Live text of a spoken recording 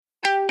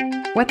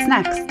What's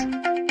next?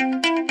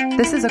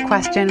 This is a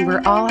question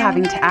we're all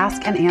having to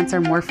ask and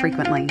answer more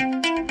frequently.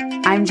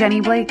 I'm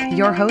Jenny Blake,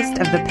 your host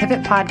of the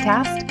Pivot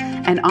Podcast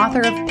and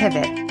author of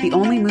Pivot, The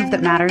Only Move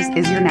That Matters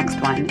Is Your Next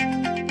One.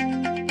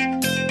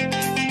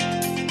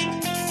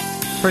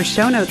 For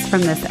show notes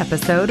from this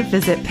episode,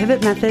 visit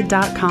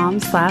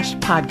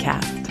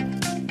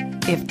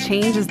pivotmethod.com/podcast. If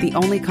change is the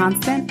only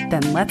constant,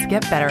 then let's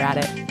get better at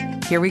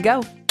it. Here we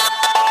go.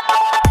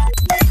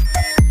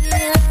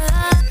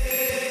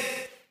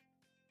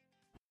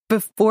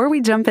 Before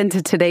we jump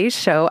into today's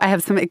show, I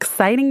have some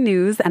exciting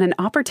news and an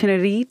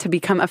opportunity to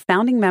become a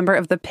founding member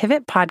of the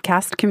Pivot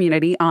Podcast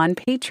community on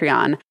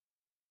Patreon.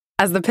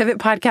 As the Pivot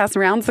Podcast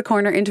rounds the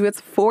corner into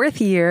its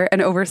 4th year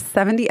and over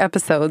 70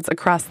 episodes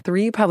across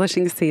 3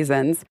 publishing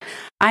seasons,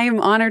 I am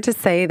honored to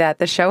say that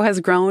the show has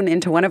grown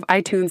into one of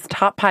iTunes'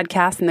 top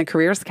podcasts in the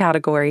careers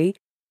category.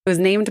 It was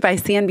named by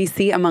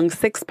CNBC among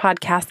 6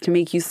 podcasts to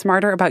make you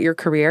smarter about your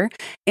career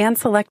and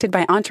selected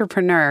by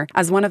Entrepreneur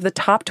as one of the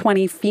top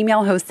 20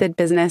 female-hosted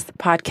business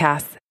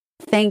podcasts.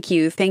 Thank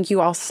you. Thank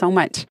you all so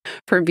much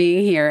for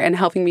being here and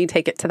helping me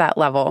take it to that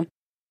level.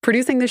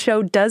 Producing the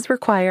show does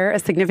require a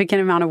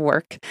significant amount of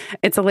work.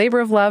 It's a labor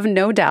of love,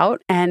 no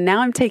doubt, and now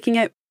I'm taking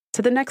it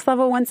to the next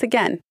level once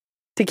again.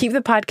 To keep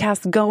the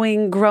podcast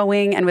going,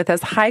 growing, and with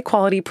as high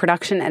quality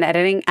production and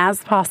editing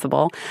as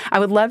possible, I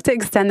would love to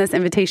extend this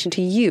invitation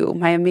to you,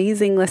 my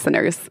amazing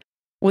listeners.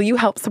 Will you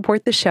help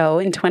support the show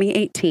in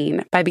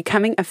 2018 by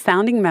becoming a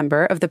founding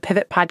member of the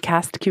Pivot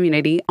Podcast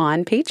community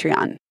on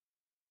Patreon?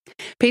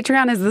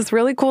 Patreon is this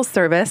really cool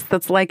service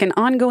that's like an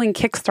ongoing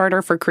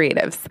Kickstarter for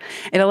creatives.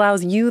 It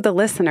allows you, the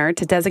listener,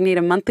 to designate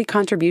a monthly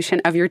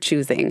contribution of your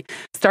choosing,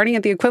 starting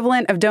at the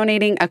equivalent of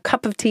donating a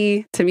cup of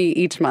tea to me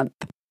each month.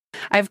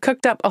 I've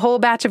cooked up a whole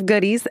batch of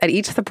goodies at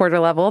each supporter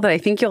level that I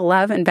think you'll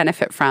love and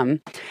benefit from.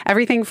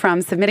 Everything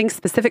from submitting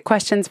specific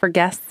questions for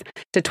guests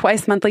to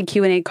twice monthly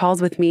Q&A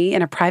calls with me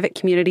in a private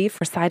community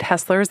for side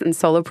hustlers and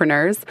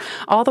solopreneurs,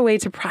 all the way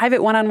to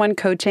private one-on-one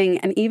coaching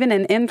and even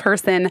an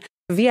in-person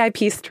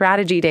VIP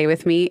strategy day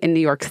with me in New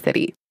York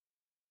City.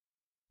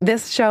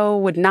 This show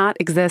would not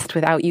exist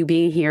without you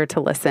being here to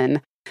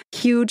listen.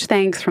 Huge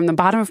thanks from the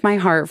bottom of my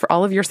heart for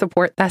all of your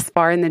support thus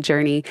far in the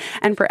journey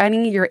and for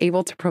any you're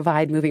able to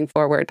provide moving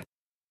forward.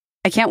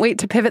 I can't wait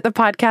to pivot the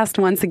podcast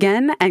once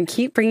again and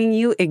keep bringing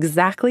you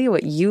exactly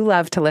what you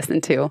love to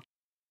listen to.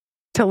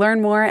 To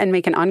learn more and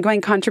make an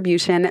ongoing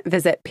contribution,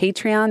 visit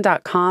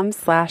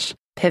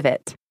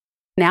patreon.com/pivot.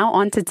 Now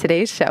on to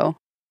today's show.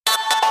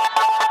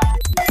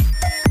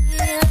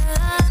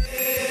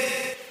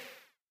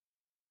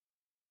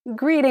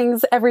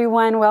 Greetings,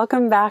 everyone.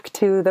 Welcome back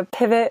to the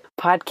Pivot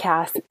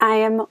Podcast. I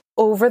am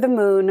over the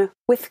moon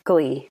with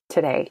glee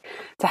today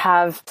to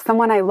have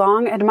someone I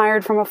long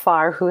admired from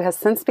afar who has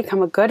since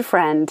become a good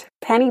friend,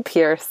 Penny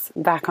Pierce,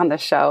 back on the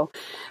show.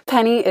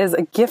 Penny is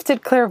a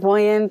gifted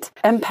clairvoyant,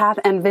 empath,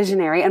 and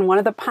visionary, and one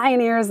of the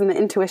pioneers in the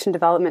intuition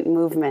development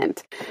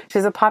movement.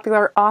 She's a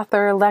popular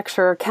author,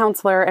 lecturer,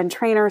 counselor, and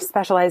trainer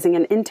specializing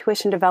in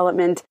intuition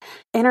development,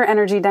 inner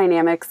energy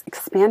dynamics,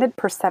 expanded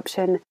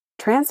perception,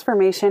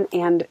 transformation,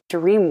 and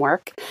dream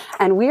work.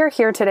 And we are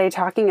here today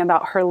talking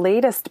about her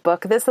latest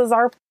book. This is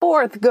our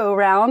 4th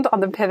go-round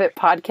on the Pivot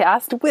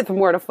Podcast, with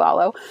more to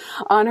follow,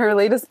 on her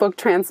latest book,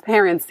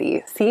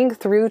 Transparency, Seeing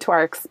Through to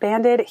Our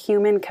Expanded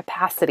Human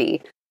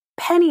Capacity.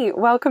 Penny,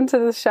 welcome to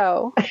the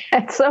show.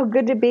 It's so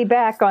good to be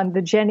back on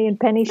the Jenny and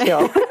Penny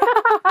Show.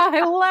 I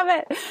love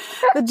it.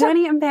 The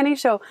Jenny and Penny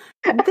Show.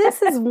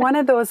 This is one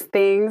of those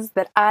things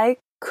that I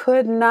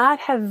could not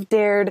have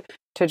dared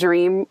to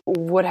dream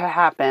would have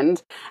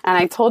happened. And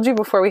I told you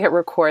before we hit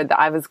record that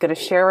I was going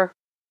to share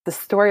the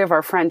story of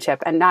our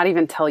friendship and not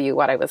even tell you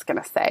what I was going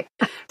to say.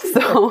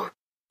 So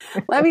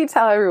let me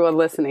tell everyone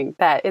listening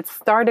that it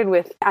started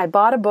with, I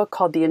bought a book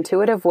called The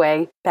Intuitive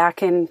Way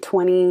back in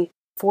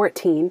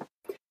 2014.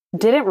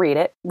 Didn't read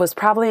it, was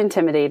probably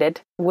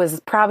intimidated,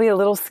 was probably a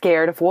little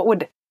scared of what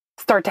would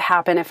start to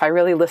happen if I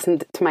really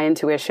listened to my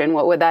intuition.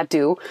 What would that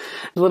do?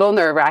 A little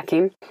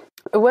nerve-wracking.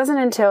 It wasn't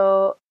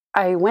until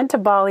I went to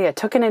Bali, I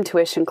took an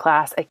intuition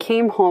class, I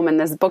came home, and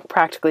this book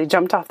practically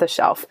jumped off the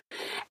shelf.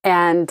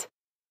 And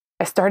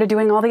I started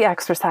doing all the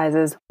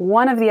exercises.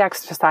 One of the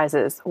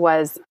exercises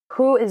was,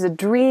 who is a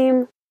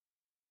dream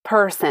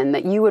person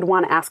that you would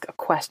want to ask a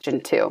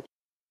question to?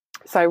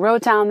 So I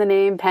wrote down the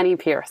name Penny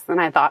Pierce,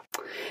 and I thought,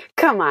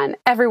 come on,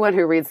 everyone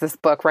who reads this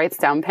book writes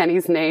down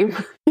Penny's name,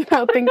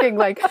 thinking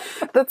like,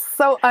 that's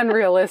so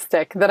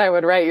unrealistic that I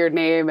would write your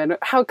name, and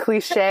how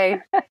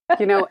cliche,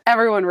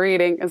 everyone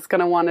reading is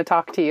going to want to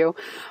talk to you.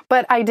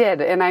 But I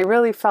did, and I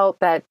really felt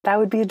that that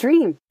would be a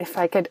dream if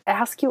I could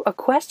ask you a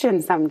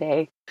question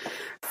someday.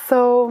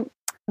 So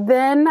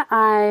then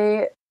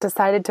I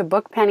decided to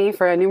book Penny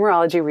for a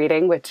numerology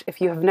reading, which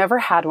if you have never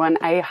had one,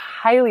 I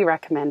highly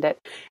recommend it.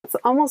 It's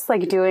almost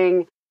like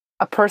doing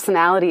a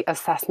personality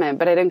assessment,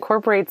 but it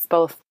incorporates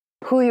both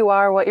who you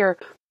are, what your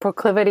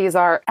proclivities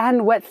are,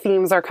 and what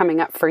themes are coming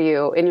up for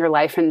you in your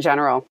life in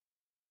general.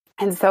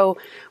 And so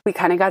we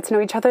kind of got to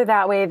know each other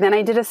that way. Then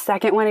I did a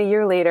second one a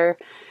year later.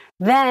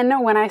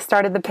 Then when I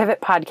started the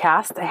Pivot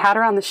podcast, I had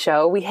her on the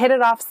show. We hit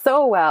it off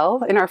so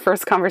well in our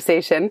first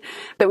conversation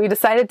that we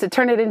decided to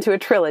turn it into a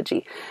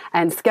trilogy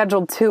and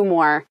scheduled 2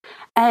 more.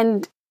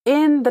 And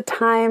in the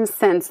time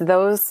since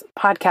those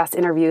podcast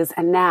interviews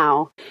and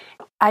now,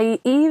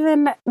 I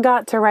even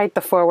got to write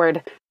the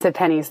foreword to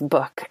Penny's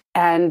book.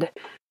 And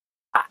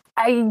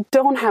I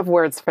don't have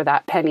words for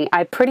that, Penny.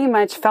 I pretty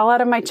much fell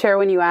out of my chair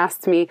when you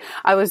asked me.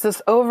 I was just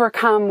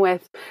overcome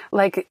with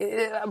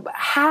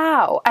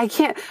how? I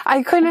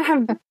couldn't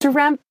have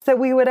dreamt that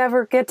we would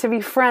ever get to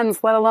be friends,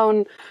 let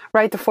alone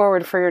write the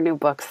foreword for your new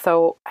book.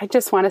 So I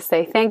just want to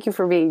say thank you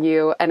for being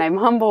you. And I'm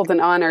humbled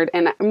and honored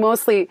and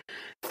mostly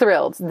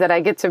thrilled that I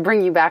get to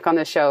bring you back on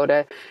the show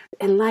to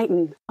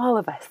enlighten all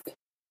of us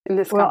in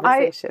this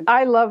conversation.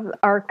 I love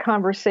our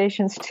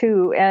conversations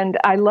too, and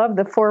I love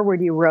the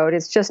foreword you wrote.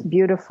 It's just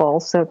beautiful.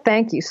 So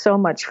thank you so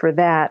much for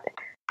that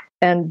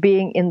and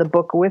being in the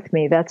book with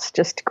me. That's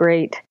just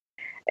great.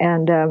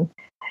 And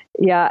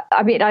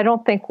I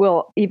don't think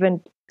we'll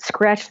even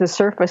scratch the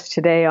surface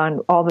today on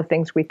all the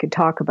things we could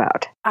talk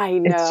about. I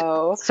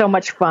know. It's so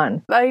much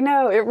fun. I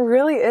know. It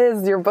really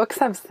is. Your books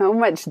have so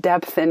much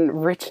depth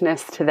and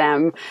richness to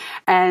them.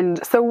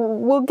 And so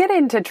we'll get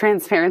into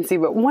transparency,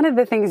 but one of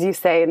the things you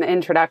say in the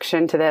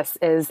introduction to this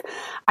is,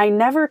 I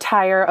never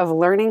tire of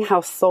learning how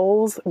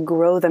souls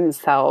grow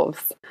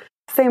themselves.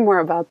 Say more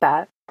about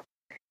that.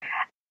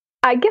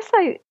 I guess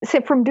I say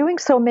from doing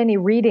so many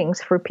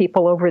readings for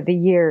people over the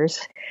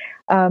years,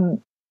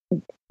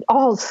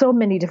 so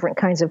many different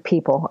kinds of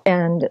people,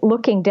 and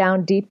looking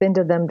down deep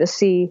into them to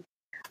see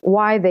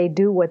why they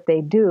do what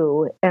they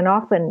do. And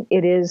often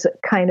it is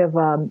kind of,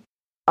 on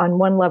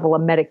one level, a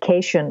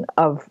medication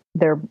of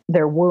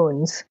their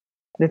wounds,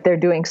 that they're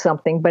doing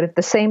something, but at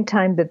the same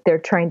time that they're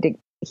trying to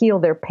heal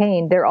their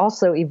pain, they're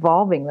also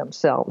evolving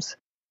themselves.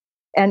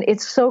 And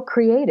it's so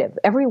creative.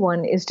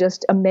 Everyone is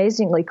just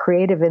amazingly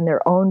creative in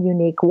their own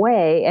unique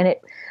way. And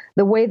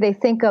the way they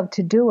think of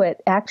to do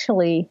it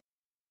actually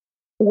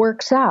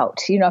works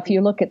out. If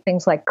you look at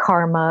things like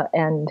karma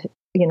and,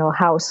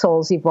 how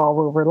souls evolve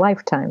over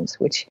lifetimes,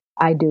 which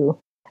I do,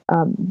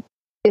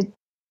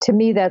 to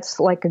me, that's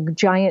like a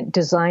giant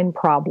design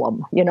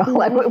problem,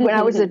 like when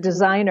I was a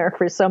designer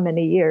for so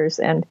many years,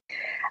 and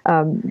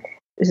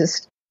it's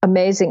just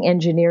amazing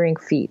engineering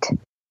feat.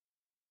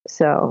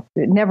 So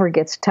I never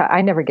get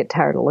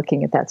tired of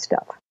looking at that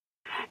stuff.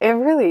 It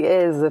really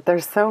is that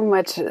there's so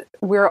much,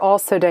 we're all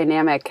so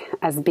dynamic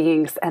as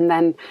beings. And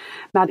then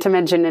not to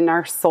mention in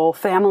our soul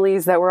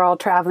families that we're all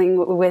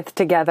traveling with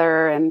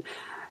together, and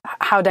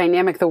how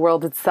dynamic the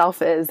world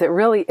itself is. It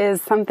really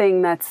is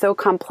something that's so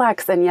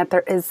complex, and yet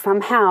there is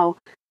somehow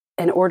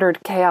an ordered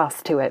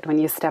chaos to it when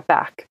you step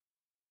back.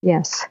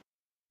 Yes.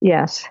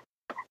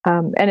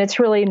 And it's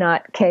really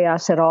not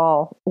chaos at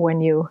all when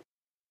you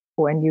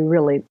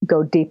really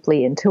go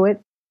deeply into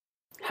it.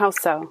 How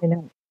so?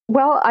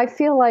 Well, I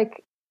feel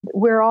like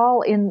we're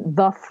all in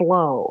the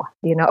flow,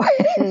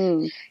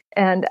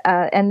 and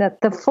that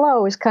the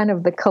flow is kind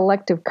of the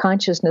collective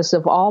consciousness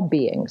of all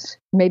beings,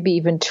 maybe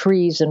even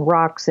trees and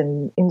rocks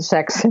and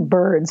insects and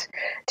birds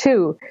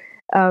too.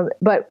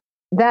 But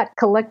that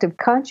collective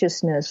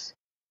consciousness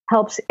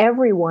helps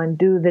everyone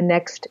do the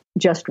next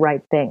just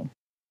right thing,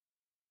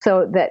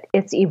 so that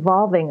it's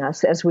evolving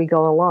us as we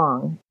go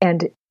along.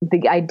 And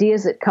the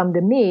ideas that come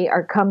to me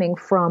are coming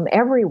from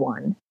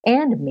everyone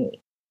and me.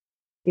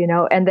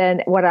 And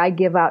then what I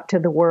give out to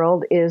the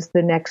world is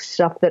the next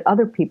stuff that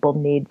other people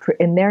need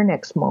in their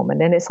next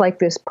moment. And it's like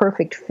this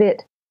perfect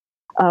fit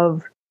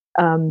of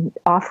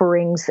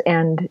offerings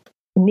and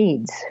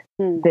needs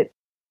that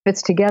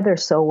fits together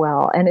so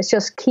well. And it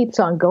just keeps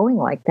on going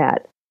like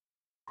that.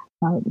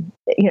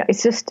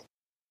 It's just,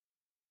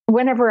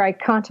 whenever I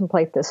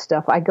contemplate this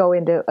stuff, I go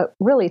into a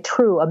really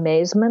true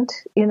amazement,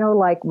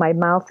 like my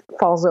mouth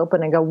falls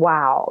open and go,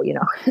 wow,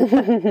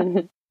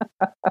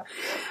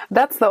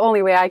 That's the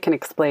only way I can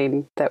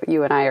explain that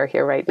you and I are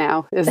here right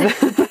now, is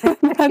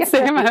that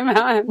same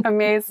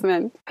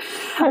amazement,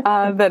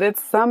 that it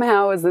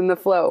somehow is in the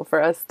flow for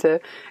us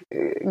to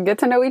get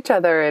to know each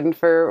other, and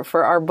for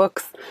our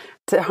books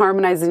to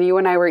harmonize. And you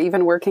and I were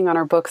even working on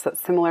our books at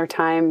similar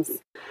times.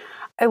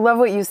 I love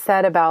what you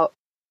said about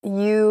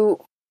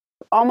you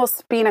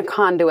almost being a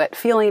conduit,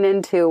 feeling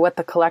into what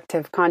the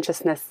collective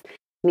consciousness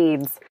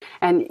needs.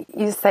 And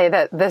you say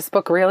that this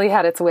book really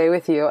had its way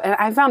with you. And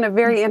I found it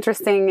very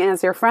interesting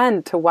as your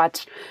friend to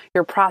watch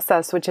your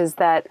process, which is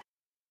that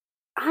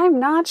I'm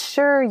not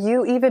sure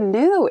you even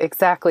knew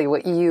exactly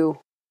what you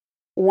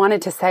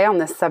wanted to say on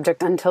this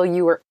subject until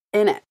you were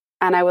in it.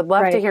 And I would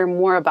love to hear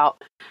more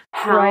about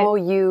how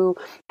you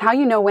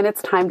know when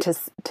it's time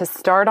to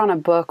start on a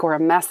book or a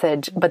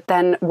message, but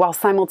then while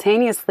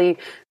simultaneously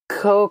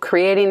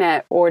co-creating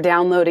it or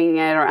downloading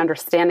it or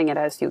understanding it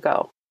as you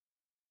go.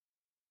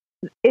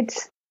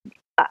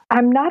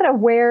 I'm not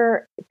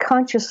aware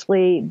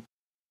consciously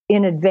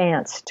in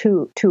advance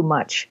too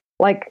much.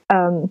 Like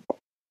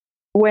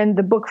when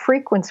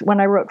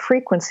I wrote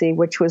Frequency,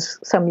 which was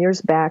some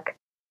years back,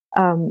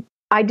 I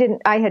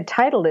had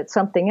titled it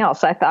something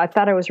else. I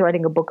thought I was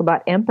writing a book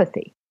about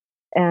empathy.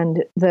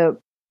 And the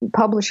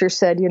publisher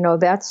said,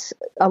 that's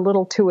a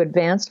little too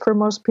advanced for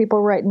most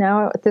people right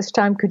now. At this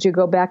time, could you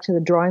go back to the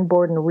drawing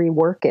board and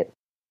rework it?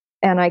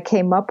 And I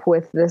came up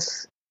with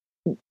this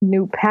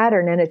new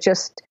pattern, and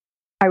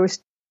I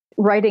was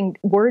writing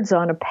words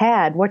on a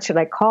pad. What should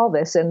I call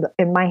this? And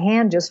my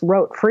hand just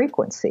wrote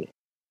frequency.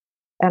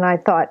 And I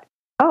thought,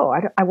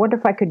 I wonder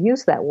if I could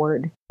use that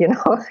word,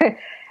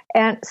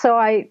 And so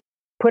I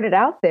put it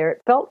out there.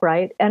 It felt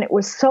right. And it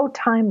was so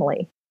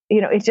timely.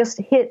 It just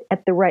hit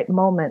at the right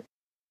moment.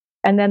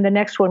 And then the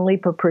next one,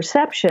 Leap of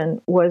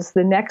Perception, was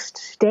the next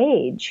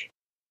stage.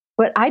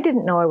 But I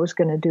didn't know I was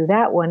going to do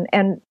that one.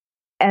 And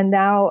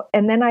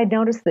then I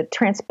noticed that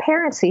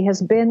transparency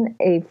has been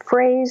a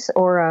phrase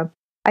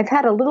I've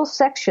had a little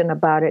section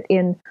about it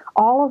in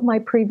all of my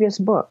previous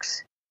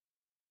books.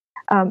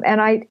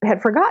 And I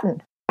had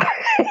forgotten.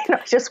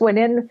 It just went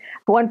in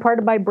one part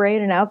of my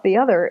brain and out the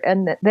other.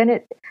 And then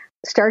it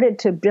started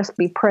to just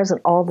be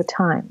present all the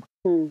time.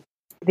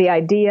 The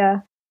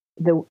idea,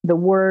 the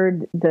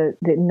word, the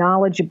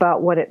knowledge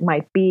about what it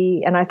might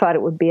be. And I thought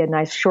it would be a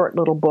nice short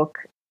little book.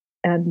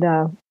 And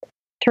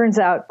turns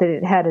out that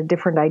it had a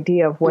different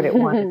idea of what it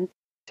wanted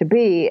to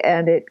be.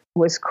 And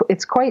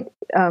it's quite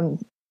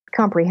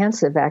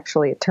comprehensive,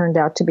 actually. It turned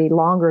out to be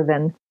longer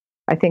than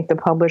I think the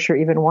publisher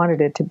even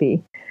wanted it to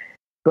be.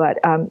 But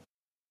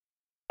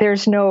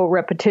there's no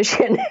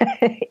repetition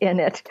in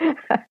it.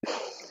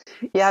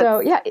 Yeah.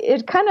 So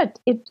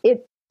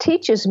it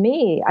teaches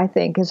me, I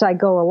think, as I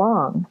go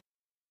along.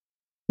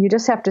 You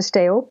just have to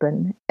stay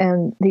open,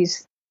 and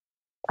these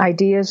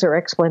ideas or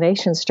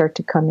explanations start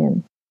to come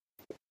in.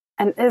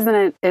 And isn't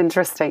it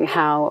interesting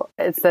how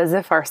it's as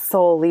if our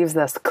soul leaves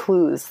us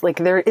clues? Like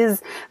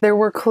there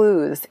were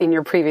clues in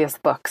your previous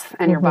books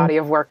and your body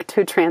of work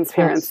to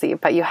transparency,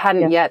 but you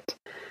hadn't yet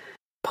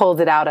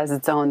pulled it out as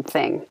its own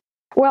thing.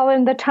 Well,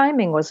 and the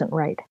timing wasn't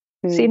right.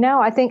 See,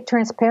 now I think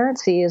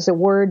transparency is a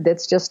word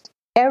that's just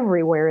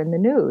everywhere in the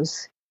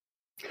news.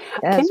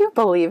 Can you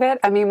believe it?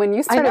 I mean, when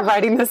you started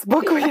writing this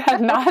book, we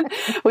had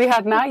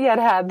not yet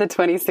had the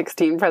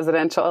 2016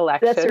 presidential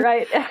election. That's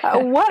right.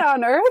 What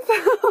on earth?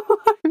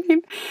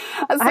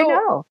 I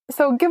know.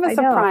 So give us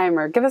a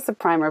primer. Give us a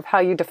primer of how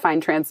you define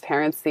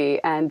transparency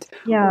and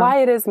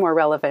why it is more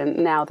relevant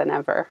now than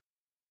ever.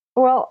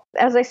 Well,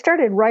 as I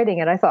started writing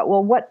it, I thought,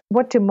 well,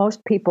 what do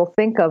most people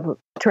think of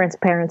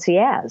transparency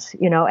as?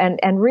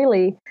 And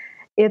really,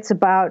 it's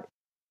about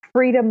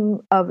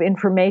freedom of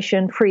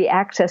information, free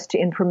access to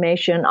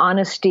information,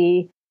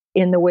 honesty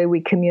in the way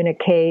we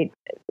communicate,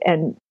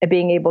 and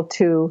being able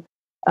to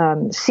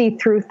see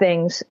through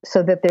things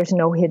so that there's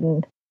no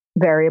hidden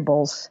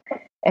variables.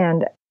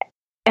 And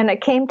it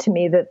came to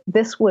me that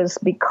this was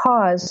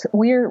because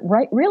we're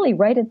really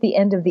right at the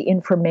end of the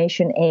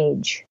information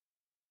age.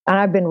 And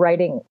I've been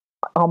writing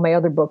all my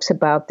other books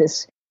about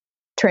this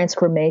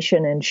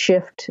transformation and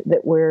shift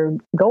that we're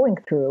going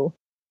through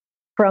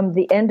from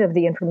the end of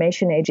the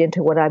information age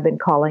into what I've been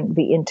calling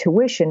the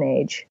intuition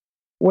age,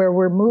 where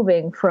we're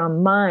moving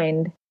from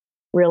mind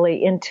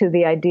really into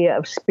the idea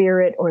of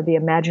spirit or the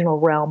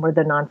imaginal realm or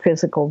the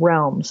non-physical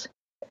realms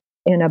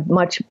in a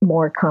much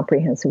more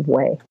comprehensive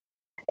way.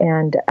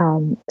 And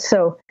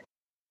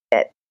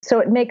so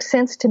it makes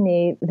sense to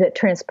me that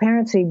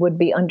transparency would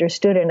be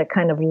understood in a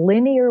kind of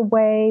linear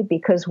way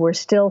because we're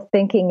still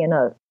thinking in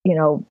a,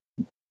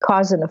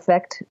 cause and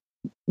effect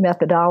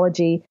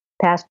methodology,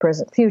 past,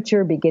 present,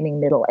 future, beginning,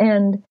 middle,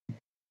 end,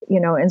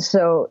 and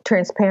so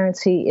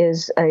transparency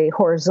is a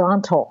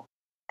horizontal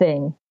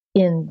thing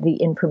in the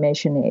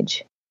information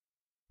age.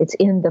 It's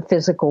in the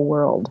physical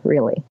world,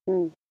 really.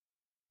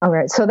 All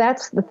right. So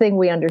that's the thing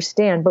we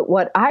understand. But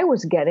what I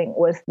was getting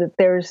was that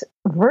there's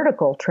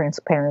vertical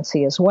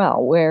transparency as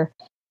well, where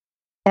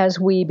as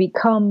we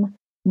become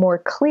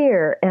more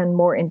clear and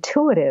more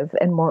intuitive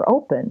and more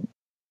open,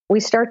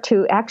 we start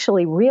to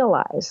actually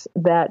realize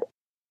that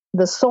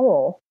the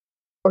soul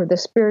or the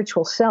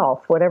spiritual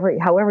self,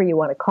 however you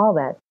want to call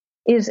that,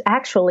 is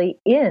actually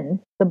in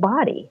the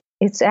body.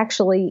 It's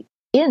actually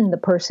in the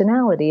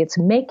personality. It's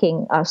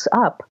making us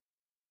up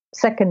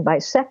second by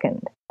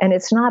second. And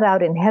it's not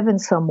out in heaven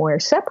somewhere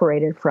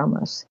separated from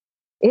us.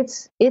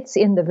 It's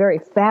in the very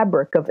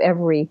fabric of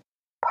every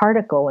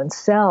particle and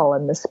cell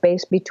and the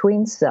space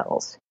between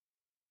cells.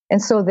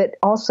 And so that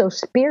also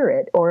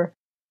spirit, or,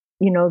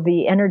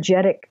 the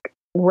energetic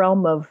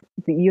realm of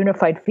the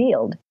unified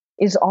field,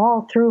 is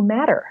all through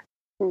matter.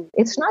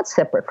 It's not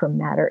separate from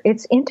matter.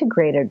 It's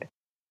integrated.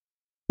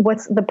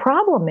 What's the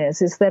problem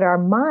is that our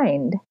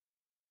mind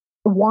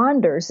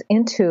wanders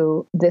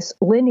into this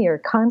linear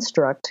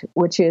construct,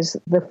 which is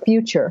the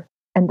future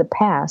and the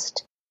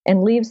past,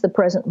 and leaves the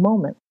present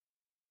moment.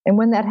 And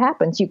when that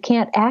happens, you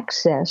can't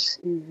access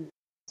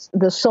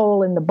the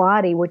soul in the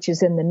body, which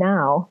is in the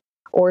now,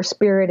 or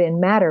spirit in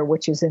matter,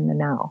 which is in the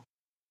now.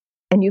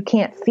 And you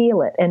can't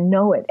feel it and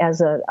know it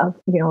as a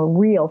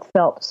real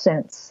felt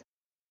sense.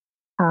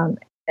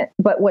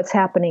 But what's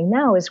happening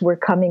now is we're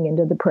coming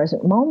into the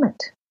present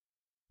moment.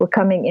 We're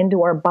coming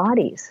into our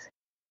bodies.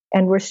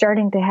 And we're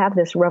starting to have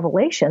this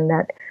revelation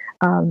that,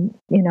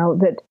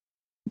 that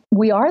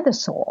we are the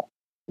soul.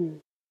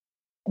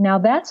 Now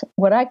that's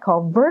what I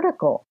call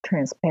vertical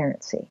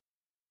transparency,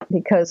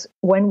 because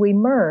when we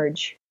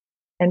merge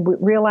and we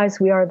realize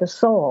we are the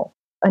soul,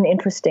 an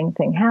interesting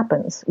thing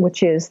happens,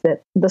 which is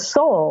that the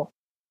soul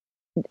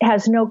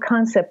has no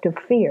concept of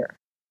fear.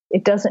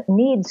 It doesn't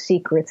need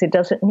secrets. It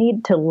doesn't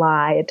need to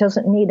lie. It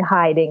doesn't need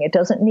hiding. It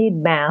doesn't need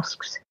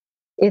masks.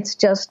 It's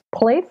just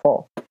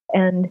playful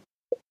and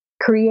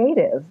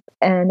creative,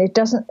 and it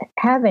doesn't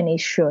have any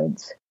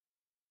shoulds.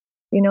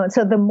 And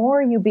so the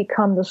more you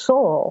become the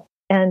soul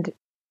and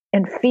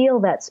feel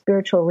that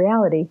spiritual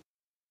reality,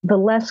 the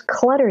less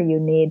clutter you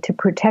need to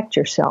protect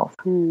yourself.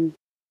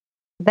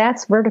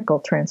 That's vertical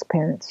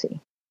transparency.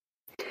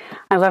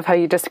 I love how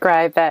you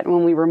describe that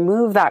when we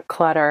remove that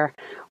clutter,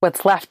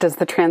 what's left is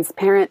the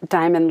transparent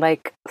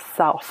diamond-like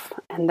self,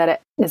 and that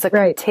it is a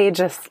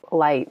contagious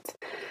light.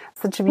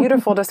 Such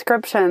beautiful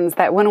descriptions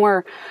that when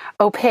we're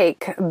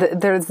opaque,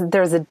 there's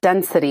a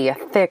density, a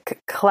thick,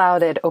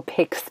 clouded,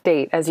 opaque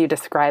state, as you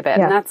describe it.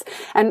 Yeah.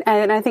 And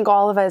I think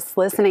all of us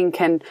listening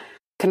can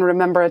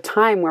remember a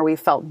time where we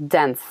felt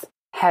dense,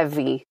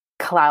 heavy,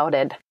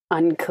 clouded,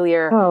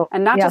 unclear,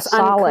 and not just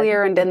solid.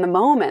 Unclear and in the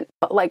moment,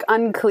 but like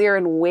unclear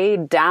and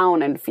weighed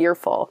down and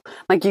fearful.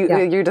 Like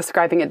you're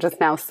describing it just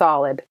now,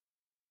 solid.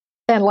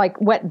 And like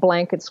wet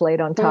blankets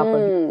laid on top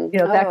of,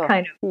 that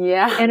kind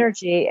of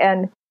energy.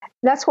 And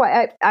that's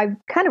why I've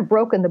kind of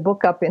broken the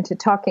book up into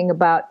talking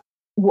about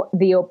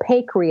the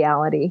opaque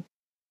reality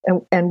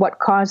and what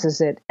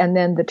causes it, and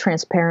then the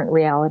transparent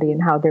reality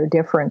and how they're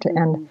different.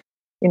 And,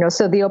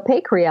 so the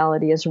opaque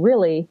reality is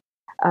really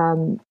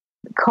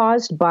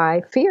caused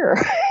by fear,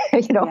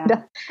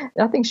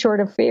 nothing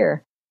short of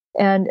fear.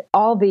 And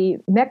all the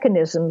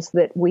mechanisms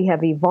that we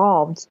have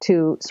evolved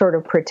to sort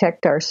of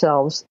protect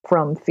ourselves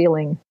from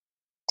feeling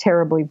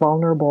terribly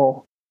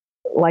vulnerable,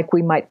 like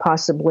we might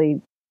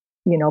possibly,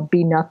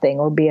 be nothing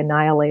or be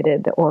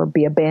annihilated or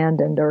be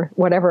abandoned or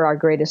whatever our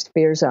greatest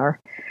fears are.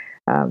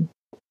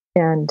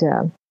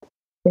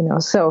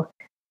 So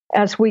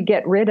as we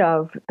get rid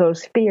of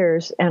those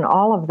fears and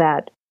all of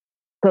that,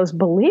 those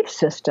belief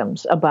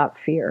systems about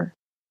fear,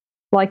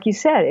 like you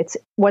said, it's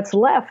what's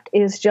left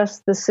is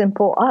just the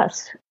simple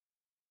us,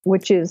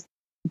 which is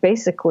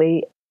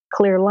basically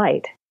clear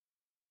light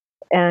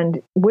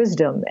and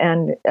wisdom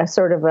and a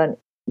sort of an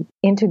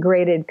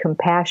integrated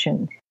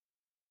compassion.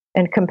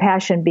 And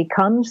compassion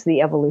becomes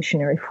the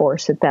evolutionary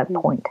force at that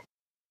point.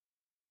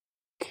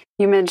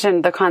 You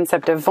mentioned the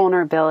concept of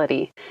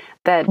vulnerability,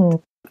 that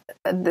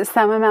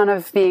some amount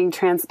of being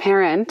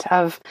transparent,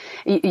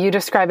 you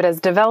describe it as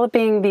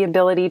developing the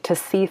ability to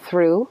see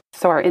through,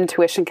 so our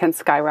intuition can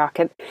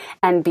skyrocket,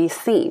 and be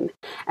seen.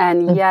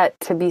 And yet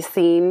to be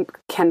seen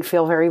can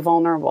feel very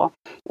vulnerable.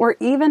 Or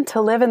even to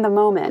live in the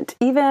moment,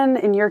 even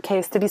in your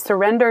case, to be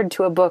surrendered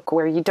to a book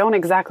where you don't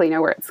exactly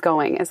know where it's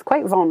going is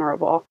quite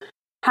vulnerable.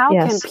 How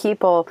can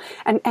people,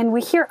 and we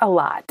hear a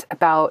lot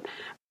about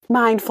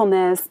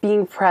mindfulness,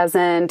 being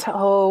present,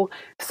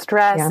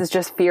 stress is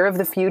just fear of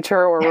the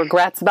future or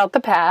regrets about the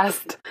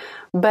past.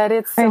 But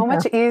it's so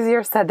much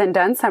easier said than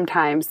done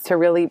sometimes to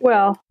really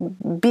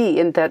be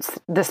in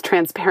this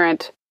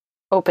transparent,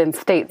 open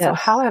state. Yes. So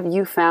how have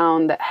you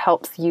found that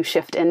helps you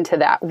shift into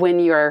that when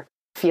you're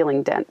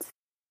feeling dense?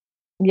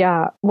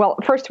 Yeah. Well,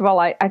 first of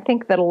all, I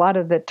think that a lot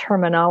of the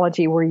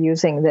terminology we're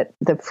using, that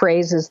the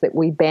phrases that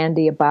we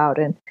bandy about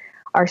and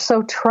are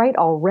so trite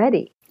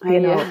already,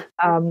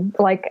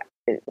 like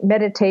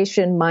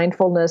meditation,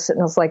 mindfulness, and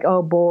it's like,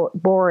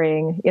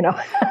 boring,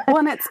 Well,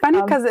 and it's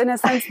funny because in a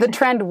sense, the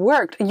trend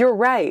worked. You're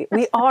right.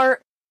 We are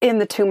in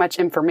the too much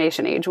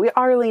information age. We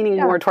are leaning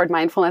more toward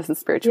mindfulness and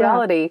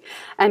spirituality.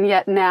 And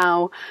yet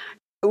now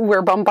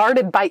we're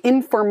bombarded by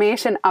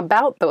information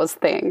about those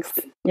things,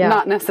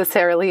 not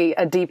necessarily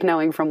a deep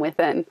knowing from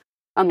within,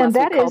 unless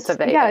we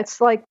cultivate it. It's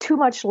like too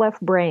much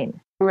left brain.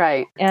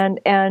 Right.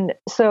 And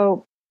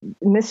so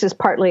this is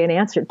partly an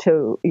answer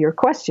to your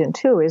question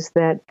too, is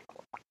that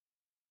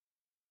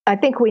I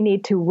think we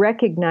need to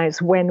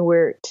recognize when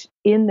we're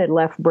in the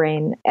left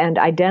brain and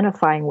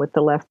identifying with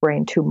the left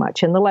brain too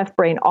much. And the left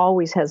brain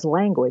always has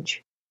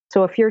language.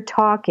 So if you're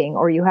talking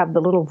or you have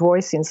the little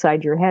voice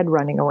inside your head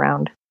running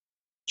around,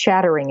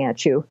 chattering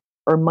at you,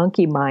 or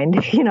monkey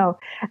mind,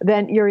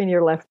 then you're in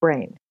your left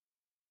brain.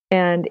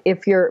 And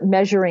if you're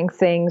measuring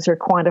things or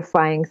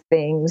quantifying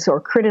things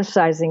or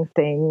criticizing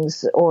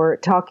things or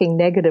talking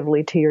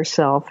negatively to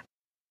yourself,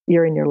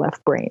 you're in your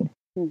left brain.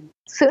 As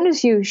soon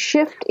as you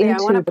shift into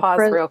I want to pause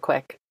real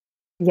quick.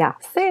 Yeah.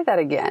 Say that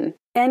again.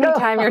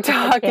 Anytime you're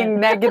talking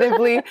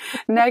negatively,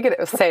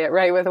 say it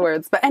right with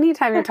words, but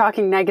anytime you're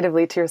talking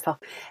negatively to yourself,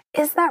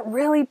 is that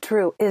really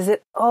true? Is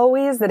it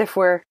always that if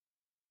we're,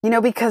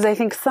 because I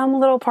think some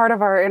little part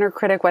of our inner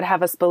critic would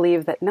have us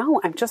believe that,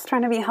 no, I'm just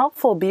trying to be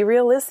helpful, be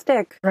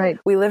realistic. Right.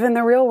 We live in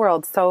the real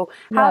world. So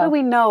how do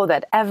we know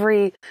that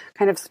every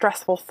kind of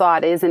stressful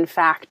thought is in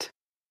fact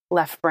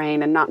left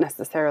brain and not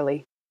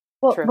necessarily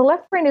true? The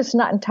left brain is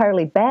not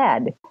entirely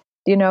bad.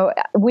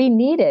 We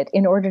need it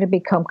in order to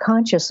become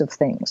conscious of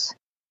things.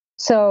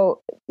 So,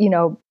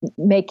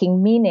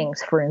 making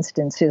meanings, for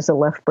instance, is a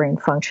left brain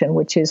function,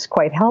 which is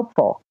quite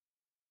helpful.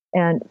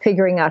 And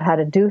figuring out how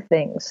to do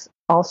things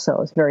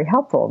also is very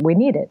helpful. We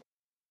need it.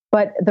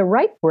 But the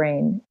right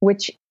brain,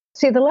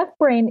 the left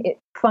brain, it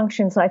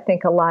functions, I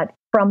think, a lot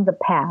from the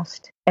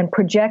past and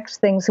projects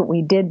things that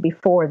we did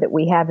before that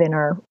we have in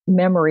our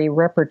memory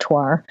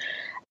repertoire.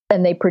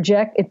 And it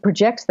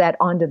projects that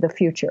onto the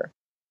future,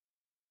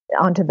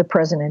 onto the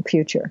present and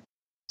future.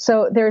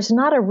 So there's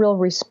not a real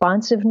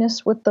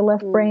responsiveness with the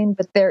left brain,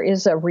 but there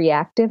is a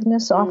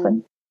reactiveness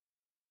often.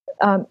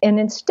 And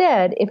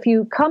instead, if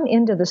you come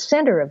into the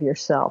center of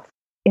yourself,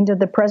 into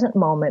the present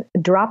moment,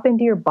 drop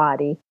into your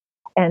body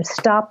and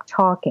stop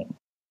talking,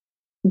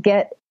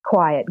 get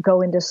quiet,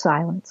 go into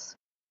silence,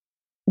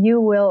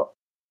 you will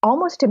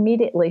almost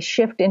immediately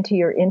shift into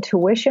your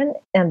intuition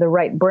and the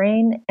right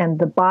brain and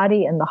the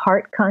body and the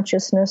heart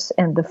consciousness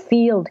and the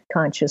field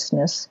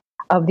consciousness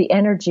of the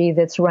energy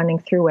that's running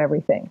through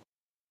everything.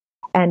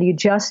 And you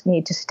just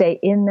need to stay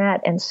in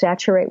that and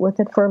saturate with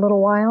it for a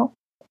little while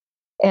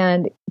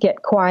and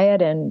get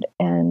quiet and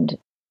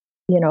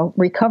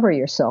recover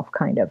yourself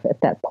kind of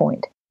at that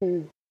point.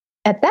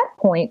 At that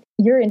point,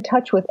 you're in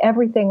touch with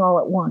everything all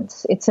at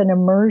once. It's an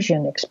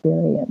immersion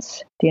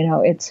experience.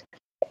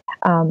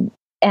 And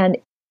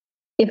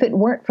if it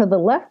weren't for the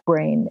left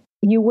brain,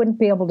 you wouldn't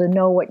be able to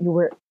know what you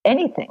were,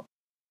 anything.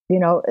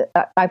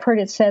 I've heard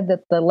it said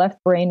that the left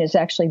brain is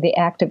actually the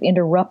act of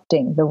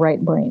interrupting the right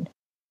brain.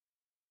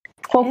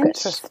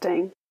 Focus.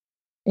 Interesting.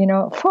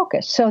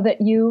 Focus so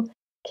that you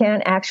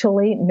can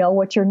actually know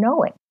what you're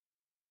knowing.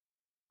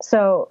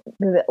 So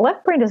the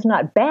left brain is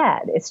not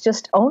bad. It's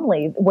just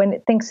only when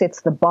it thinks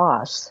it's the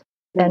boss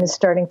and is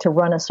starting to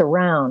run us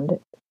around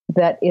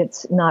that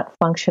it's not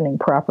functioning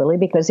properly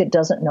because it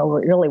doesn't know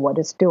really what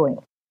it's doing.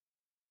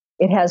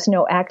 It has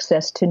no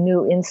access to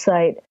new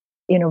insight,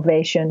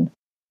 innovation,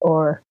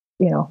 or,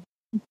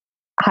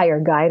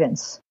 higher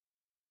guidance.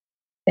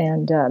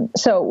 And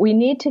so we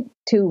need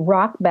to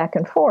rock back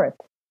and forth.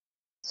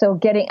 So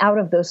getting out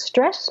of those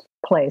stress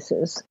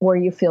places where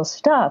you feel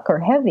stuck or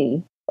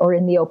heavy or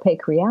in the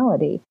opaque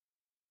reality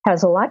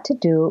has a lot to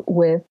do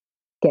with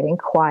getting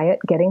quiet,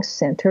 getting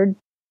centered.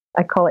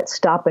 I call it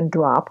stop and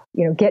drop.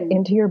 Get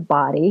into your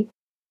body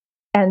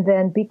and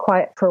then be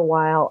quiet for a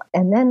while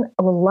and then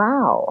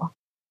allow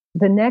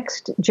the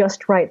next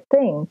just right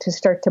thing to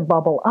start to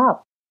bubble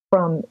up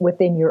from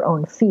within your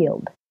own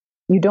field.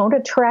 You don't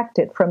attract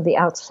it from the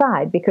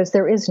outside because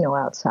there is no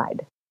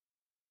outside.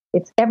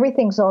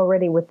 Everything's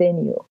already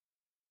within you.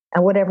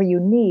 And whatever you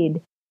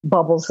need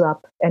bubbles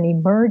up and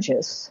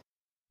emerges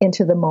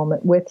into the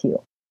moment with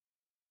you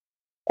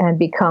and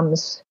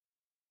becomes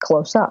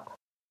close up.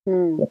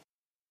 And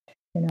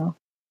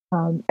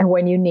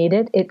when you need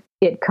it,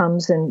 it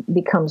comes and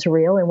becomes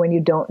real. And when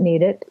you don't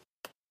need it,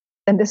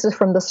 and this is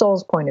from the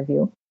soul's point of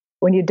view,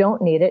 when you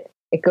don't need it,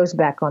 it goes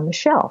back on the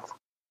shelf.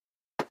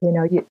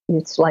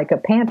 It's like a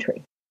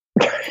pantry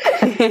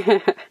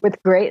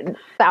with great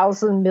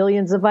thousands,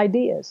 millions of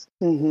ideas.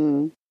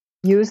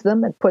 Use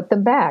them and put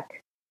them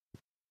back.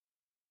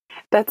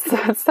 That's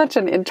such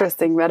an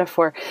interesting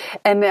metaphor.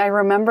 And I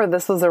remember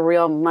this was a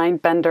real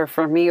mind bender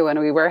for me when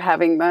we were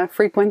having the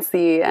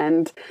frequency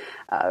and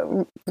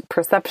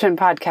perception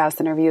podcast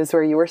interviews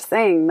where you were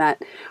saying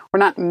that we're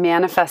not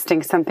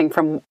manifesting something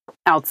from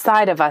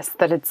outside of us,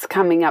 that it's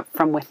coming up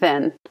from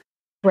within.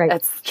 Right.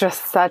 It's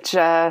just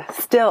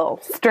still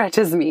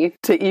stretches me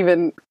to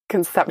even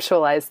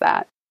conceptualize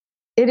that.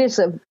 It is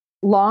a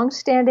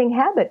long-standing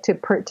habit to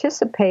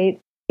participate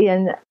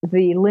in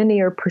the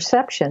linear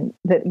perception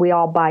that we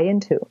all buy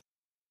into.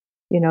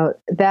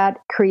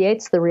 That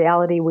creates the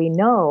reality we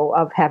know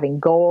of having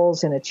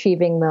goals and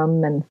achieving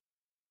them and,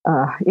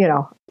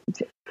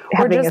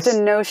 or just a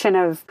notion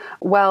of,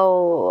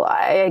 well,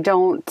 I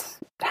don't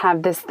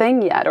have this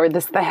thing yet, or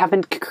I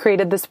haven't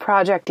created this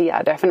project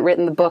yet. I haven't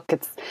written the book.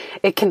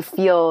 It can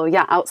feel,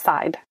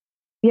 outside.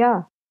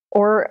 Yeah.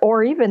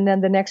 Or even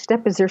then the next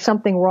step is there's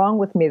something wrong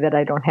with me that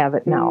I don't have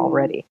it now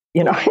already.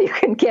 You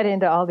can get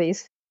into all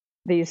these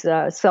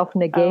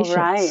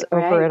self-negations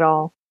over it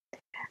all.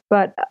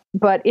 But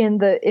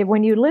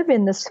when you live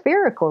in the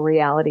spherical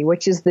reality,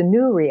 which is the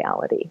new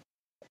reality,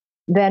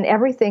 then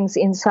everything's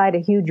inside a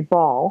huge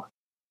ball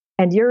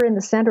and you're in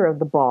the center of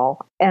the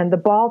ball and the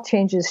ball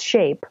changes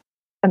shape.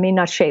 I mean,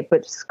 not shape,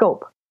 but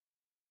scope.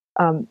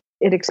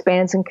 It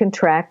expands and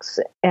contracts,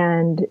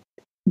 and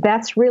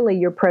that's really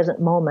your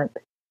present moment.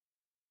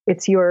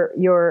 It's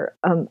your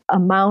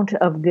amount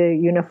of the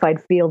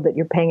unified field that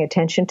you're paying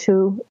attention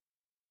to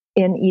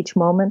in each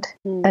moment.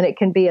 And it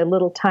can be a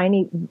little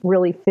tiny,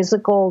 really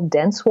physical,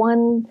 dense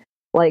one,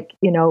 like,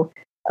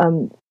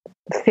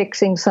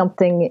 fixing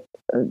something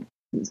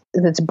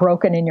that's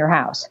broken in your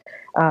house.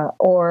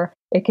 Or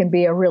it can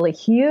be a really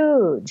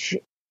huge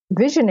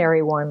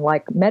visionary one,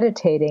 like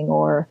meditating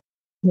or,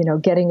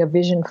 getting a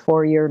vision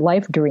for your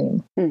life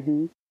dream.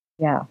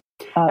 Yeah.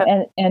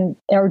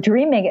 Or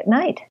dreaming at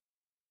night.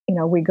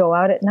 We go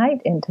out at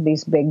night into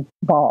these big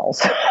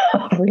balls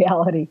of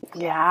reality.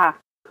 Yeah.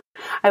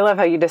 I love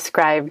how you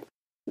describe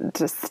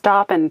to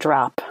stop and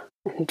drop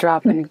and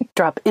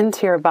drop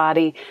into your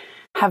body.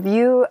 Have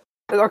you,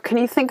 or can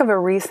you think of a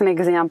recent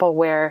example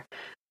where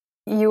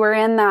you were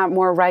in that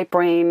more right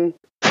brain,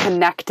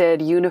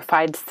 connected,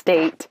 unified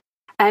state,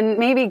 and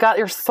maybe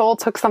your soul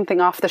took something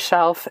off the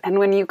shelf. And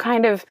when you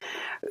kind of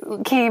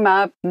came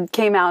out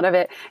of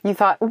it, you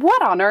thought,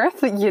 what on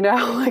earth?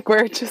 Like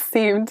where it just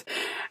seemed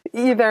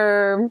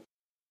either,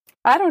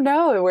 I don't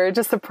know, where it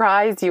just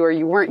surprised you or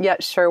you weren't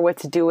yet sure what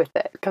to do with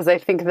it. Because I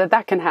think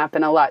that can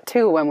happen a lot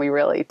too when we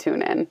really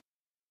tune in.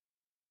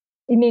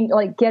 You mean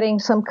like getting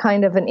some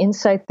kind of an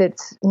insight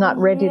that's not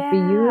ready to be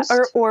used?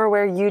 Or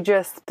where you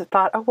just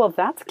thought, oh, well,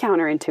 that's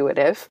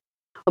counterintuitive.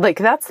 Like,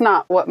 that's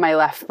not what my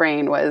left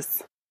brain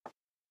was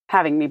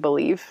having me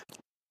believe.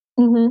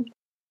 Mm-hmm.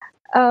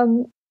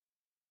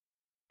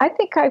 I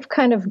think I've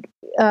kind of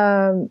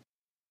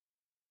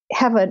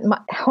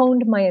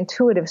honed my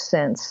intuitive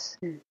sense.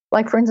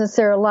 Like, for instance,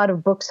 there are a lot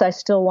of books I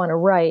still want to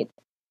write.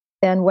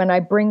 And when I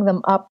bring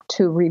them up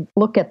to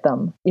look at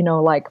them,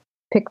 like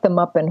pick them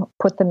up and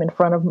put them in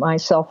front of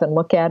myself and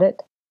look at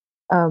it,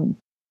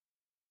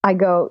 I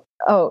go,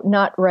 oh,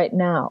 not right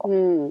now.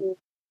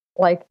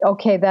 Like,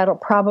 okay, that'll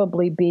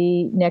probably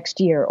be next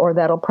year, or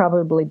that'll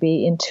probably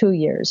be in 2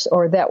 years,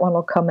 or that one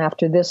will come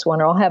after this one,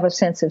 or I'll have a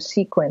sense of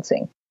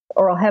sequencing,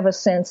 or I'll have a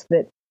sense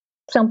that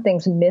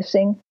something's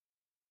missing.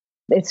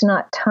 It's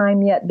not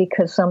time yet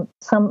because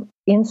some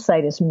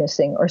insight is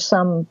missing, or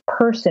some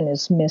person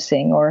is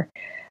missing, or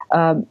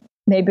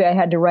maybe I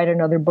had to write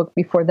another book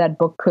before that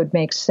book could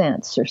make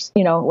sense, or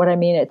you know what I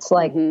mean? It's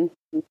like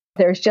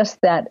there's just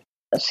that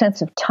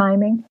sense of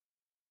timing.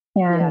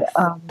 And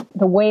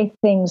the way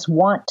things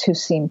want to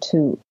seem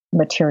to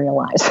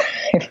materialize.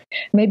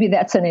 Maybe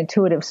that's an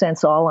intuitive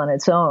sense all on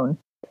its own,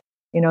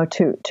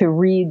 to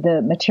read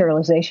the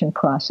materialization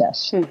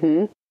process.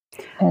 And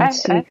I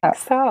think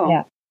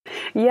so.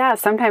 Yeah,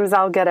 sometimes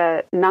I'll get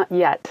a not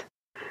yet.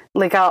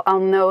 Like I'll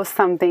know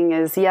something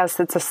is, yes,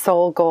 it's a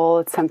soul goal.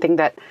 It's something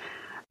that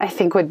I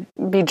think would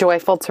be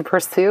joyful to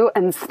pursue.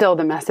 And still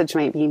the message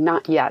might be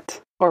not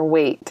yet or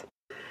wait.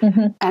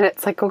 And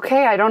it's like,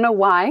 okay, I don't know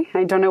why.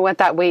 I don't know what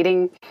that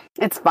waiting,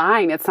 it's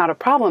fine. It's not a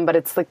problem, but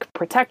it's like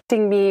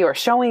protecting me or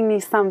showing me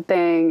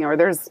something, or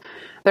there's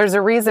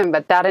a reason,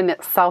 but that in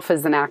itself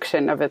is an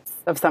action of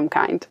some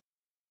kind.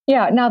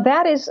 Yeah. Now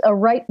that is a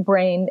right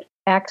brain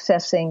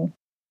accessing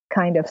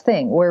kind of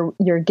thing where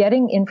you're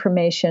getting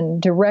information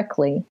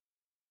directly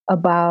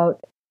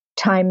about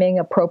timing,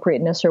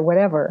 appropriateness, or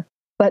whatever.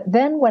 But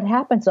then what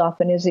happens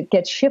often is it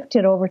gets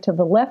shifted over to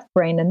the left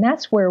brain, and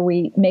that's where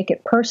we make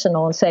it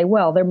personal and say,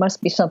 well, there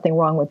must be something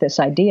wrong with this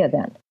idea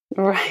then.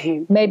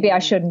 Right. Maybe I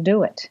shouldn't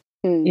do it.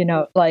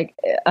 And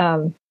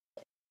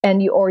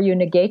you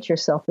negate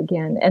yourself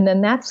again. And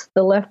then that's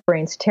the left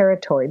brain's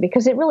territory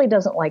because it really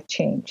doesn't like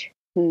change.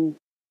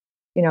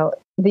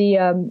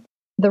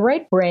 The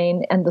right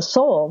brain and the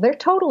soul, they're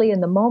totally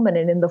in the moment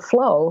and in the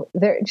flow.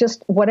 They're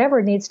just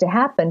whatever needs to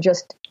happen,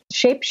 just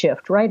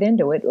shapeshift right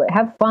into it.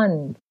 Have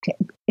fun,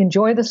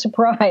 enjoy the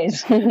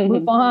surprise,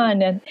 move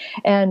on,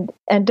 and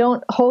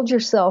don't hold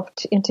yourself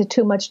into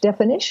too much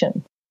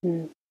definition.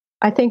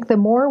 I think the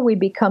more we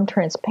become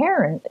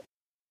transparent,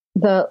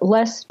 the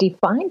less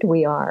defined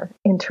we are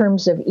in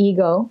terms of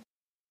ego,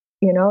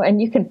 and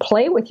you can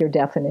play with your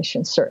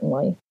definitions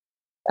certainly,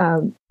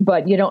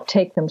 but you don't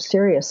take them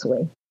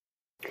seriously.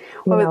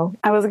 Well,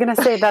 I was going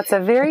to say that's a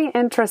very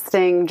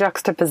interesting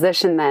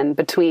juxtaposition then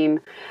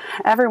between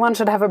everyone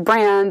should have a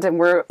brand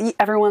and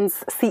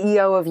everyone's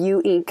CEO of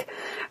You Inc.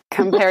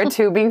 compared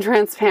to being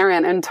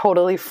transparent and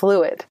totally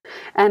fluid.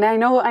 And I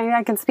know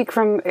I can speak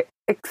from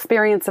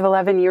experience of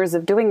 11 years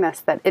of doing this,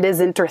 that it is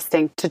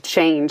interesting to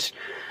change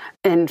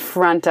in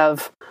front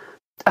of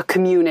a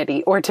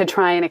community or to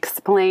try and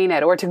explain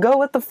it or to go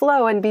with the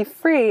flow and be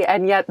free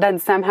and yet then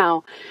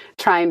somehow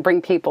try and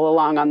bring people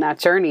along on that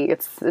journey.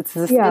 It's this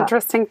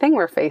interesting thing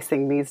we're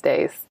facing these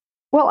days.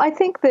 Well, I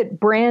think that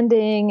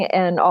branding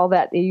and all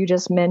that you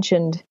just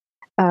mentioned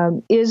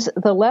is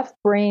the left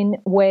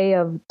brain way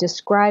of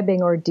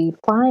describing or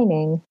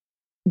defining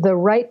the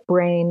right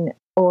brain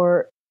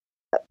or,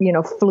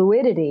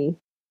 fluidity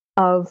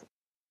of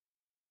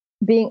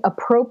being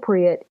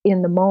appropriate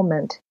in the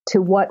moment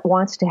to what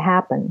wants to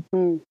happen.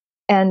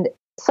 And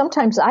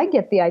sometimes I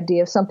get the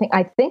idea of something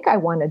I think I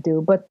want to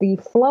do, but the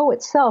flow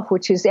itself,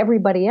 which is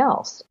everybody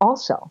else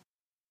also,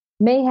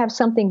 may have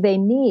something they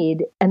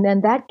need, and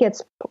then that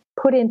gets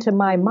put into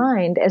my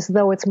mind as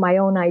though it's my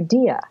own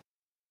idea.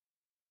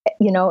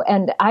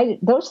 And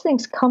those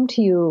things come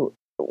to you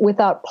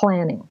without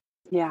planning.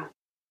 Yeah.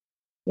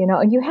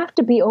 And you have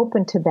to be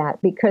open to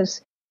that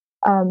because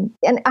and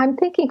I'm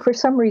thinking for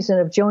some reason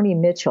of Joni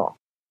Mitchell.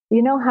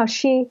 You know how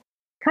she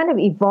kind of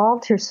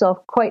evolved herself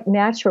quite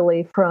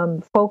naturally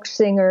from folk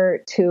singer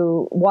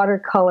to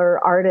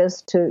watercolor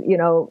artist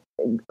to,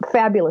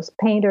 fabulous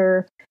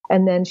painter.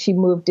 And then she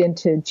moved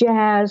into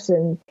jazz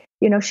and,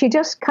 she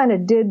just kind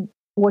of did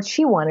what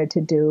she wanted to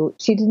do.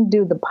 She didn't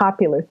do the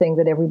popular thing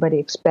that everybody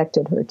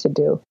expected her to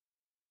do.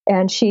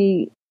 And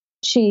she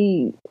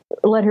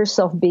let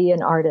herself be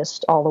an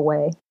artist all the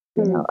way,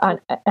 and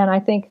I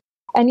think,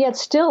 and yet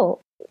still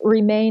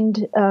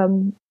remained,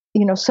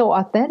 so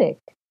authentic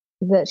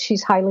that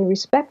she's highly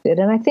respected.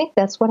 And I think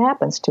that's what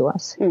happens to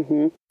us.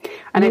 Mm-hmm.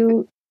 And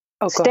you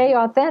stay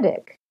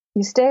authentic.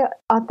 You stay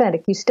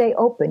authentic. You stay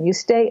open. You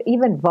stay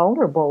even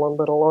vulnerable a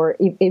little, or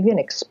even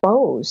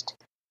exposed,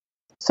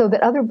 so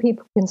that other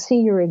people can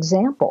see your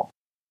example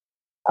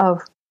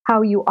of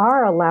how you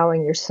are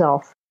allowing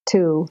yourself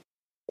to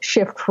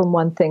shift from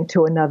one thing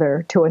to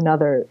another,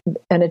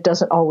 and it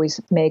doesn't always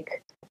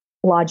make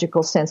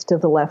logical sense to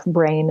the left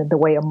brain, the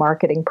way a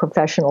marketing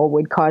professional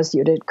would cause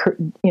you to,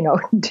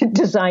 to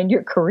design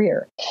your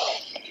career,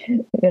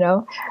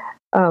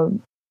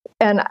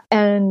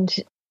 and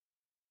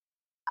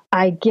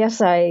I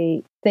guess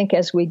I think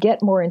as we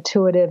get more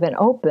intuitive and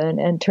open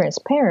and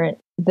transparent,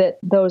 that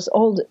those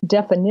old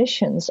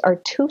definitions are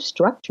too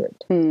structured.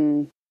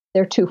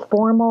 They're too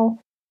formal.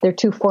 They're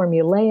too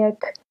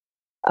formulaic.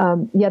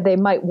 They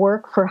might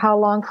work for how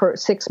long? For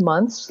 6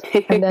 months,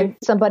 and then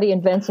somebody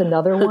invents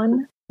another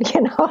one.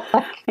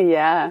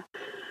 Yeah.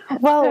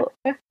 Well,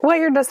 what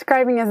you're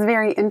describing is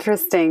very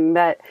interesting.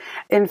 That,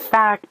 in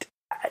fact,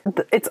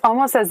 it's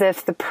almost as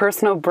if the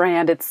personal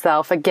brand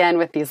itself, again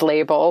with these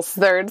labels,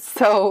 they're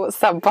so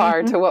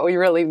subpar to what we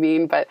really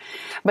mean, but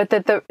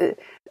that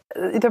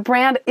the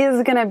brand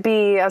is going to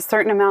be a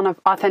certain amount of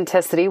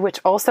authenticity, which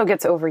also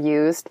gets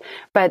overused,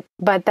 but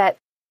that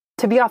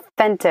to be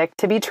authentic,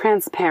 to be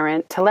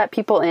transparent, to let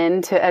people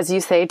in, to, as you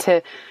say,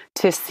 to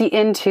see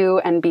into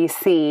and be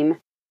seen,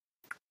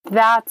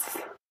 that's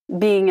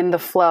being in the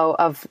flow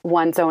of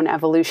one's own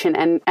evolution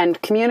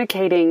and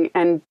communicating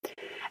and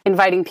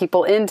inviting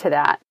people into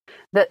that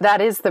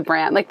is the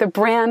brand. Like, the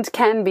brand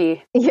can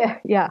be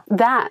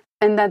that,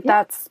 and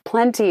that's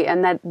plenty.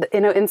 And that,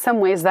 in some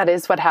ways that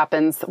is what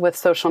happens with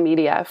social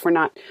media if we're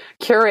not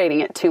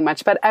curating it too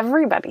much. But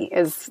everybody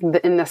is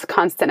in this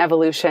constant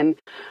evolution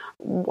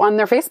on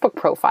their Facebook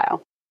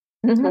profile.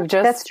 Mm-hmm.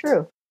 That's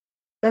true.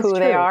 That's who true.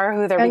 They are,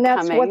 who they're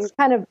becoming.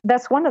 And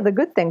that's one of the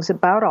good things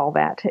about all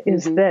that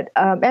is that,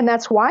 and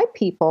that's why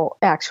people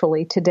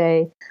actually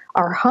today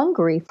are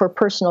hungry for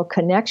personal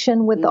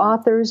connection with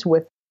authors.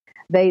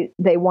 They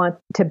want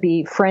to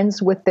be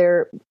friends with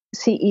their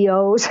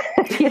CEOs.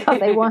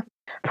 They want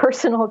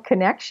personal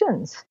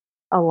connections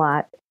a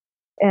lot,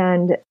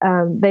 and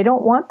they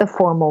don't want the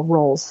formal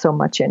roles so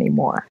much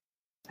anymore.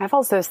 I've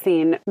also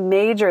seen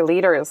major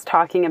leaders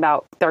talking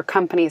about their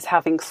companies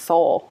having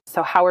soul.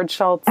 So Howard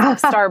Schultz of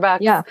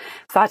Starbucks,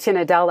 Satya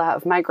Nadella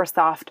of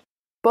Microsoft,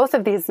 both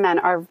of these men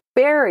are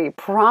very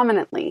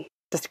prominently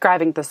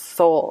describing the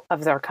soul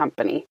of their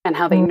company and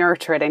how they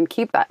nurture it and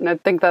keep that. And I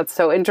think that's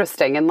so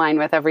interesting, in line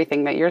with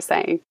everything that you're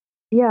saying.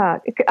 Yeah.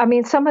 I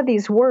mean, some of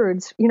these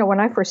words, when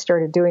I first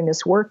started doing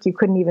this work, you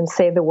couldn't even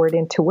say the word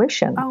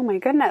intuition. Oh, my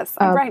goodness.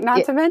 Right.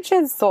 Not to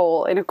mention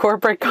soul in a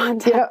corporate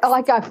context. To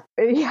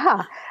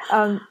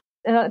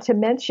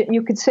mention,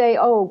 you could say,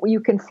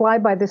 you can fly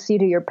by the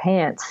seat of your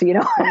pants,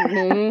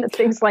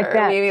 things like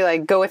that. Maybe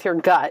like go with your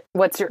gut.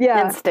 What's your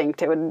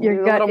instinct? It would be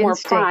a little more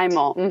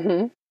primal.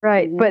 Mm-hmm.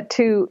 Right. Mm-hmm. But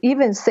to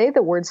even say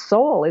the word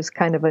soul is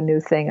kind of a new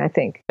thing, I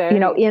think. Very.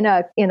 In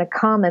a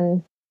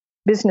common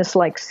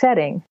business-like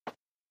setting.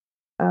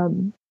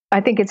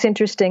 I think it's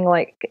interesting,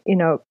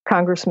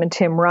 Congressman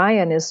Tim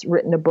Ryan has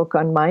written a book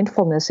on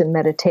mindfulness and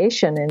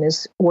meditation and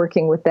is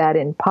working with that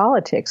in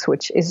politics,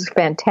 which is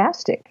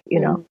fantastic,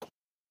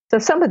 So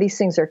some of these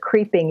things are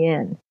creeping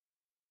in.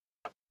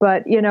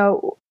 But,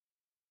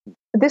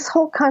 this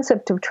whole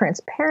concept of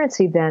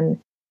transparency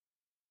then,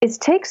 it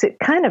takes it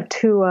kind of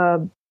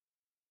to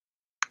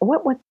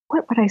what would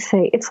I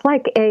say? It's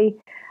like a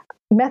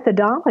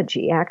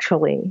methodology,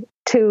 actually,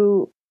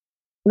 to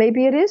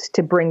maybe it is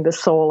to bring the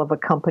soul of a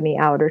company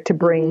out, or to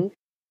bring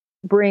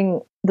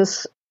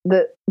this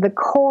the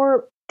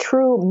core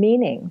true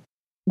meaning,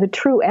 the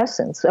true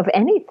essence of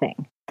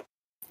anything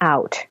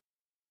out.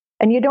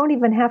 And you don't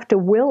even have to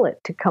will it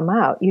to come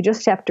out. You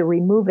just have to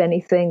remove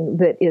anything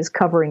that is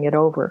covering it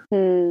over.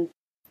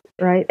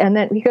 Right? And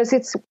then, because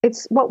it's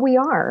what we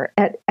are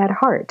at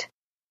heart.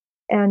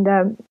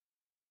 And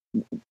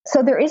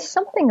so there is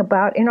something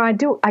about, I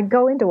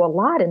go into a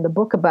lot in the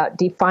book about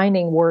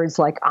defining words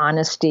like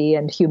honesty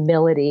and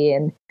humility,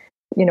 and,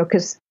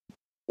 because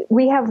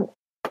we have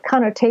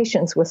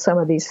connotations with some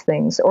of these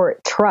things, or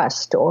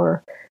trust,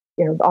 or,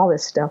 all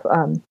this stuff.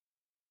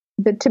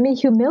 But to me,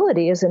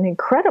 humility is an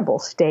incredible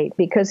state,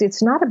 because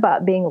it's not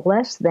about being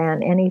less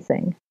than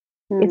anything.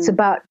 It's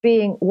about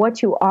being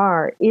what you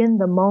are in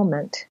the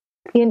moment,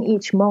 in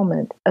each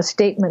moment, a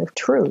statement of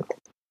truth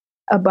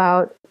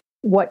about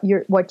what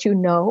you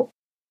know,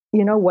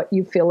 what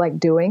you feel like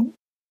doing,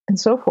 and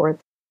so forth.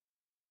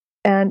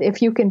 And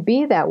if you can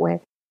be that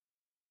way,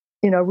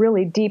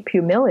 really deep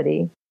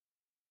humility,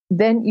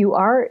 then you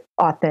are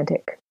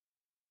authentic.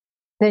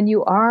 Then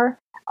you are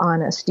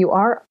honest. You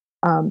are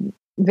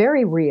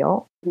very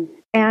real.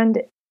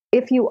 And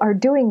if you are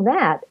doing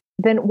that,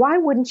 then why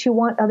wouldn't you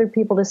want other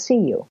people to see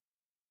you?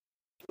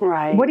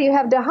 Right. What do you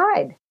have to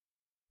hide?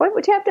 What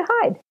would you have to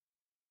hide?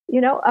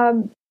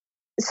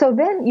 So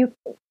then you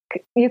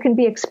can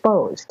be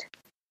exposed.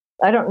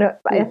 I don't know.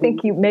 I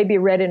think you maybe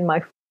read in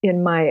my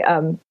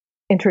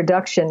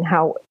introduction,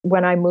 how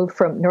when I moved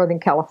from Northern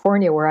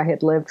California, where I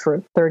had lived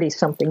for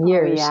 30-something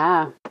years,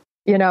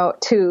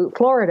 to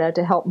Florida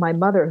to help my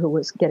mother who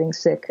was getting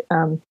sick,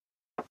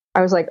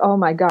 I was like, oh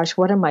my gosh,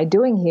 what am I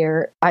doing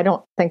here? I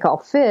don't think I'll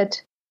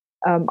fit.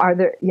 Are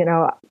there,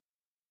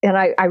 and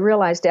I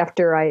realized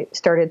after I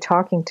started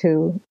talking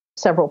to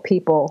several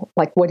people,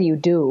 like, what do you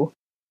do?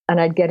 And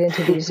I'd get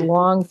into these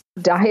long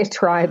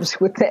diatribes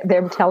with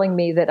them telling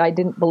me that I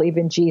didn't believe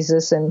in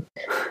Jesus and,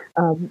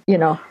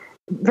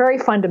 very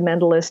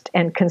fundamentalist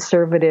and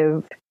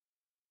conservative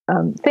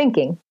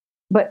thinking,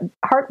 but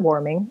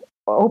heartwarming,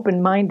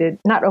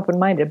 not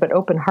open-minded, but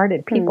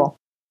open-hearted people.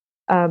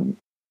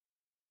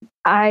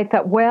 I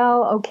thought,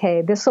 well,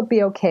 okay, this will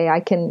be okay.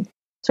 I can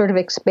sort of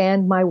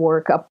expand my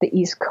work up the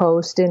East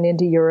Coast and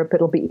into Europe.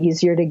 It'll be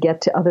easier to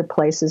get to other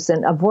places.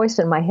 And a voice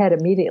in my head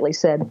immediately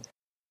said,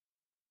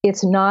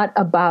 it's not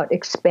about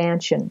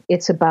expansion.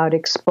 It's about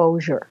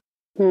exposure.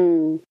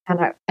 And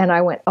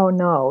I went, oh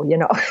no, it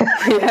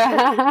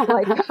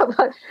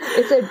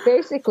said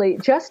basically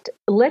just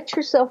let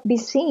yourself be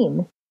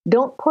seen.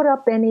 Don't put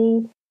up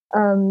any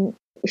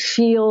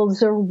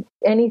shields or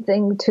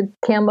anything to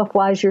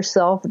camouflage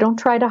yourself. Don't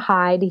try to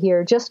hide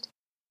here. Just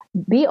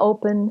be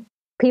open.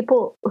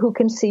 People who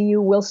can see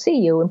you will see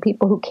you, and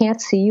people who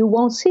can't see you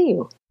won't see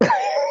you.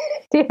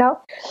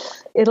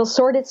 It'll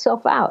sort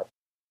itself out.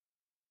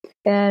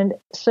 And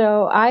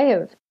so I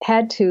have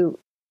had to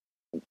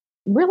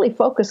really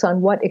focus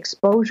on what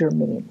exposure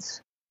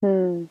means,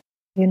 and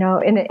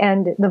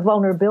the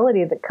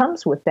vulnerability that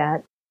comes with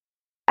that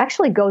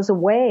actually goes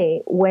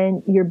away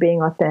when you're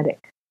being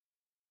authentic.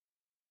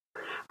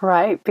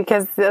 Right,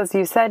 because as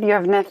you said, you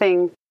have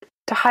nothing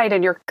to hide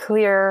and you're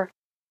clear.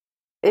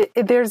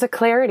 There's a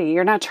clarity.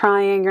 You're not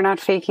trying, you're not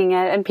faking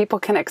it, and people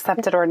can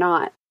accept it or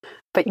not.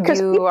 But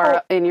you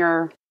are in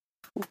your...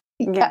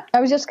 Yeah. I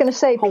was just going to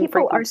say,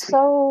 people are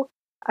so,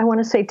 I want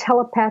to say,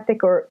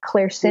 telepathic or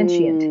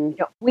clairsentient.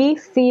 We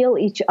feel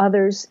each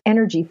other's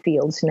energy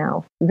fields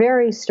now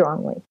very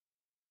strongly.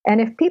 And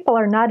if people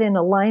are not in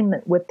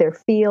alignment with their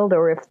field,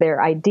 or if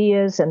their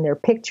ideas and their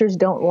pictures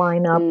don't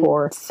line up,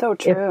 or so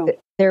true. If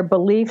their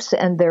beliefs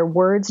and their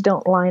words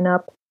don't line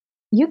up,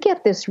 you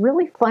get this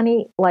really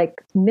funny,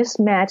 like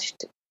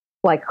mismatched,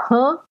 like,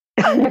 kind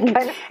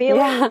of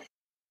feeling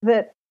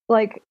that,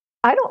 like,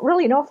 I don't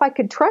really know if I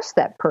could trust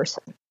that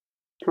person.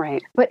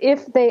 Right. But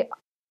if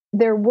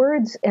their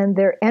words and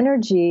their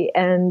energy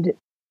and,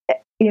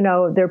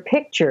 their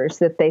pictures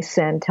that they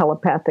send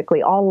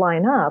telepathically all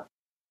line up,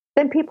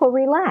 then people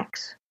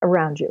relax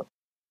around you.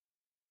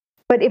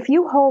 But if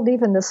you hold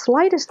even the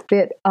slightest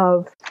bit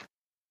of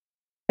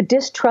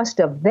distrust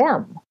of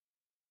them,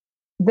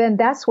 then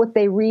that's what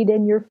they read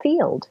in your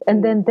field.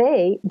 And then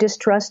they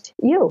distrust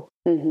you.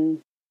 Mm-hmm.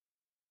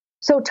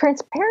 So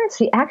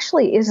transparency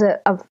actually is a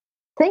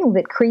thing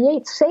that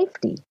creates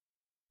safety,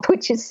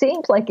 which it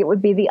seems like it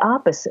would be the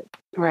opposite.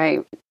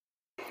 Right.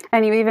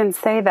 And you even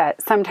say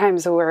that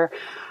sometimes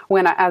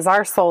as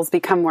our souls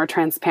become more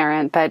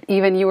transparent, that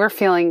even you were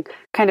feeling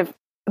kind of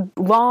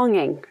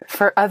longing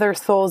for other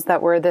souls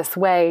that were this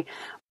way.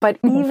 But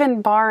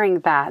even barring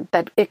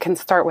that it can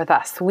start with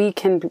us. We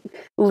can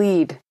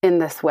lead in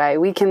this way.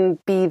 We can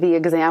be the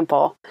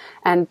example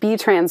and be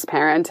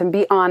transparent and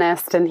be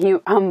honest and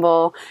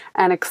humble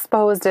and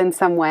exposed in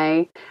some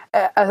way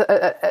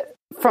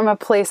from a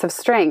place of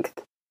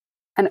strength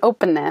and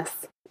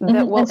openness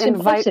that will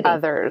invite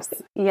others.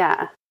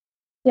 Yeah.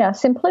 Yeah,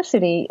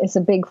 simplicity is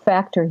a big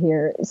factor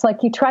here. It's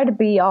like you try to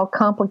be all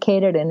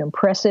complicated and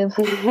impressive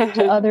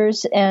to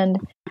others, and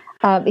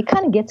it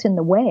kind of gets in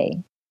the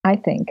way, I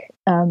think.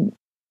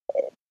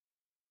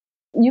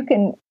 You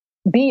can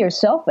be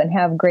yourself and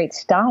have great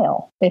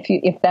style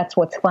if that's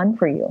what's fun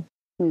for you,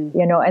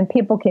 and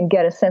people can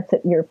get a sense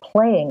that you're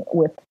playing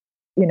with,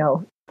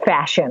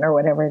 fashion or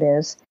whatever it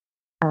is,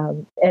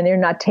 and you're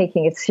not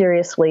taking it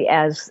seriously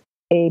as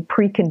a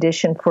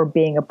precondition for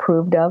being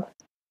approved of.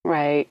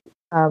 Right.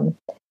 And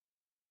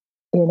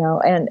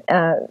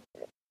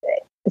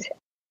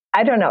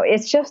I don't know.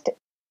 It's just,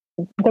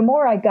 the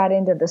more I got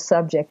into the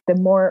subject, the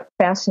more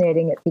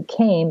fascinating it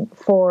became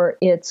for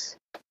its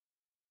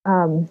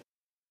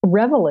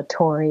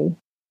revelatory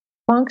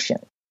function.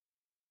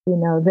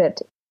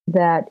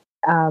 That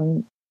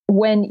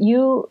when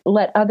you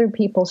let other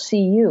people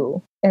see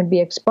you and be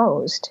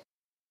exposed,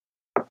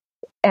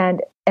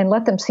 and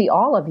let them see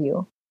all of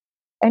you,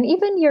 and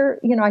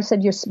even I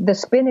said the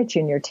spinach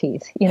in your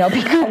teeth,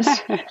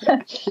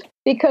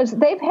 because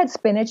they've had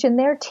spinach in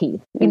their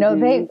teeth.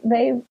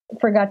 They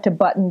forgot to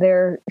button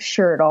their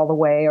shirt all the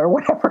way or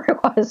whatever it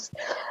was.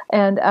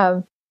 And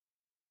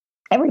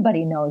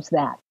everybody knows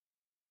that.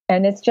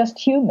 And it's just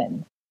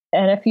human.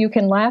 And if you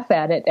can laugh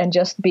at it and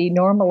just be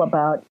normal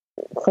about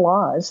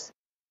flaws,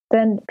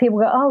 then people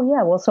go, oh,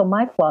 yeah, well, so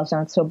my flaws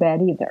aren't so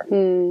bad either.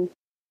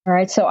 All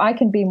right, so I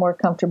can be more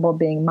comfortable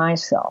being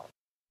myself.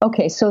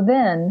 Okay, so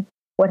then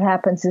what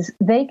happens is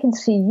they can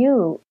see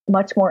you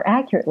much more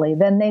accurately.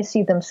 Then they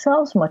see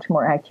themselves much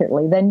more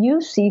accurately. Then you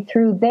see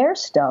through their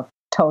stuff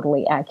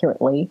totally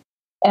accurately.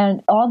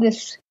 And all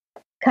this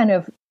kind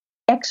of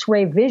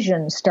X-ray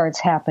vision starts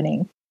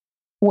happening,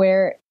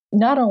 where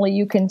not only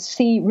you can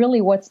see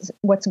really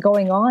what's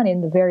going on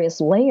in the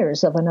various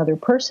layers of another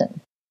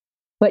person,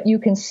 but you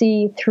can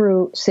see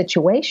through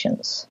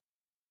situations.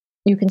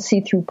 You can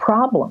see through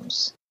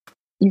problems.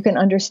 You can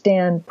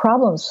understand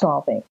problem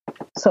solving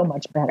so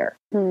much better.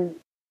 You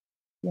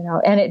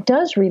know, and it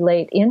does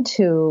relate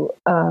into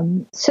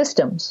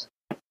systems.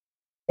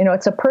 You know,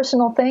 it's a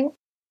personal thing,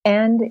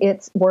 and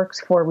it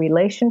works for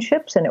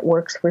relationships, and it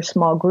works for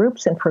small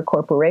groups, and for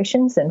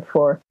corporations, and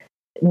for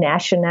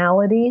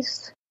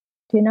nationalities.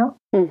 You know,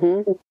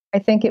 I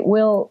think it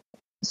will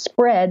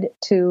spread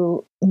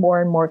to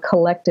more and more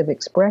collective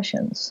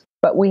expressions,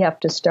 but we have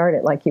to start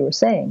it, like you were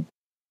saying,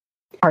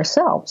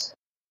 ourselves.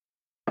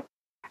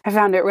 I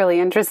found it really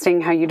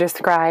interesting how you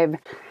describe,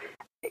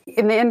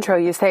 in the intro,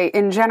 you say,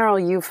 in general,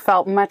 you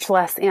felt much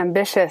less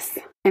ambitious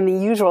in the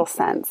usual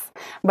sense,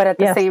 but at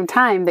the same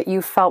time that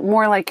you felt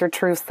more like your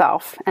true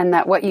self, and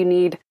that what you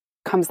need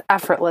comes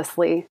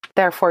effortlessly,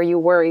 therefore you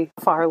worry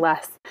far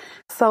less.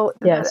 So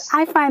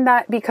I find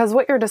that, because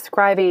what you're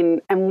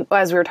describing, and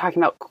as we were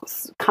talking about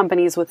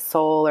companies with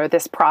soul, or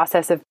this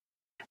process of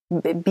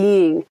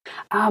being,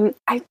 I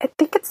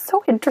think it's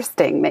so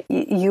interesting that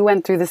you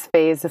went through this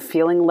phase of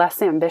feeling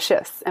less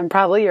ambitious, and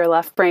probably your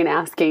left brain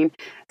asking,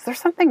 is there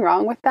something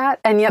wrong with that?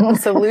 And yet the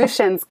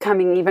solutions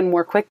coming even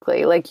more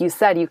quickly. Like you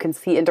said, you can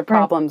see into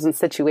problems and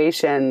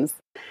situations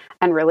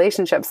and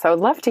relationships. So I'd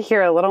love to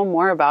hear a little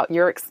more about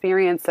your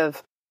experience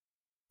of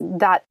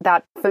that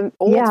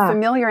old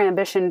familiar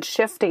ambition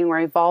shifting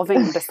or evolving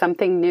into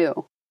something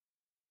new.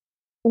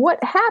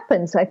 What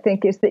happens, I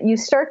think, is that you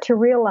start to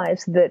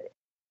realize that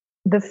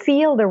the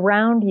field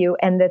around you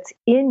and that's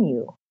in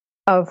you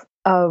of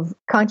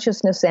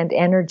consciousness and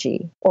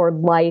energy, or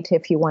light,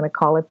 if you want to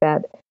call it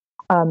that,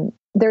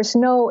 there's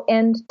no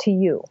end to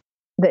you,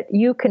 that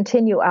you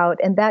continue out,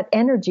 and that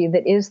energy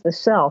that is the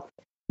self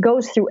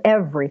goes through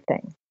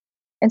everything.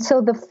 And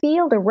so the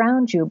field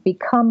around you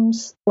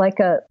becomes like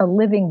a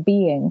living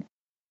being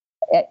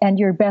and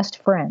your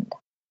best friend.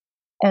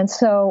 And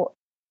so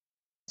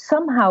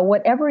somehow,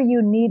 whatever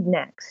you need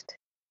next,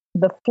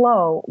 the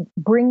flow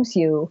brings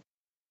you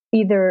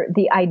either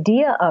the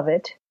idea of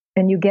it,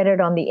 and you get it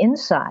on the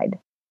inside,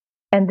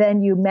 and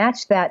then you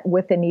match that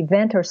with an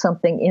event or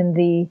something in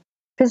the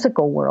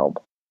physical world,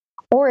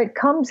 or it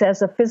comes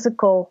as a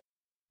physical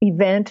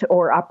event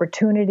or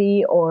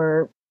opportunity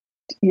or,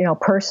 you know,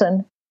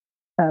 person,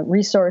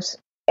 resource,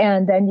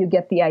 and then you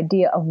get the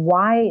idea of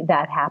why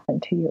that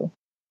happened to you,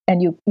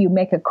 and you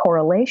make a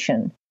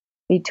correlation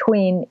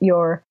between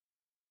your,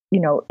 you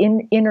know,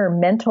 inner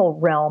mental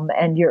realm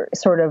and your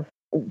sort of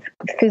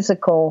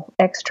physical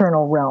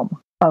external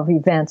realm of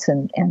events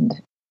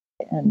and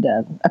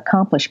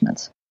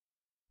accomplishments.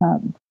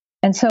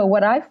 And so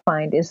what I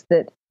find is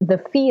that the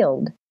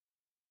field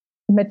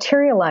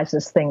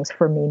materializes things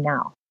for me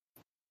now.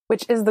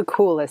 Which is the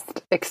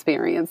coolest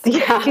experience.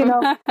 Yeah. You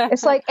know,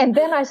 it's like, and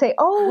then I say,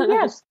 oh,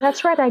 yes,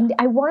 that's right.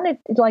 I wanted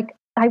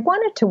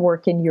to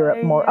work in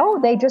Europe more. Oh,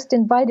 they just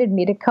invited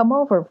me to come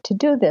over to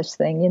do this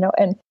thing, you know,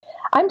 and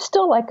I'm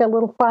still like a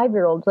little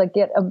 5-year-old, like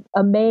get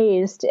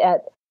amazed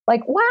at,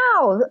 like,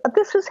 wow,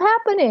 this is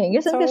happening.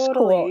 Isn't this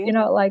cool? You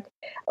know, like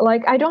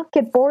I don't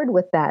get bored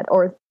with that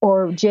or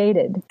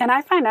jaded. And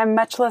I find I'm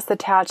much less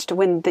attached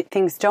when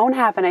things don't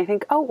happen. I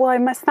think, oh, well, I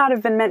must not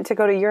have been meant to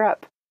go to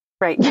Europe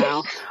right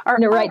now. Or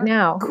right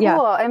now. Cool. Yeah.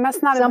 I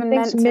must not have been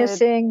meant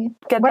missing,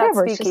 to get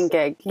whatever, that speaking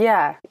gig.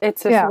 Yeah.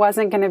 It just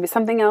wasn't going to be,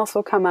 something else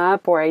will come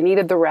up, or I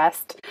needed the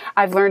rest.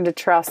 I've learned to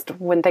trust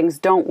when things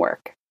don't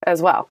work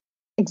as well.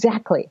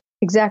 Exactly.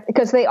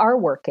 Because they are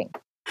working.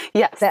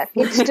 Yes. That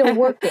it's still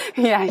working.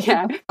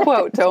 Yeah.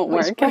 Quote, don't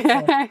work.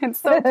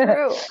 It's so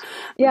true.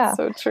 Yeah. It's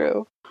so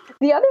true.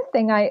 The other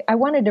thing, I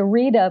wanted to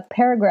read a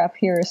paragraph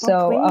here.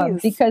 So,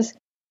 because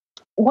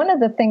one of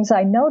the things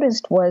I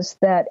noticed was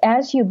that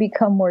as you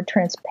become more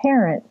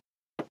transparent,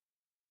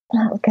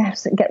 I have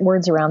to get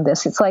words around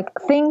this. It's like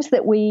things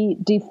that we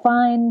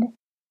defined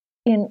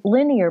in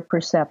linear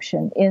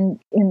perception, in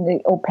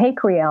the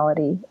opaque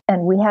reality,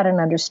 and we had an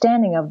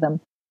understanding of them,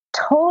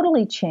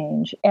 totally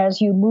change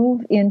as you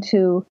move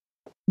into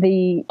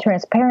the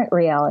transparent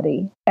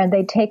reality, and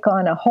they take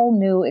on a whole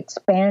new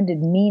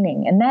expanded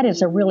meaning. And that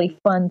is a really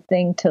fun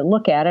thing to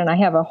look at. And I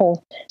have a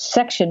whole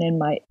section in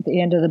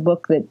the end of the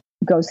book that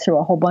goes through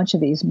a whole bunch of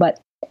these. But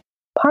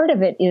part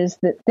of it is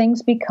that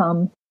things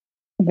become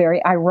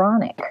very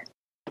ironic.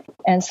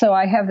 And so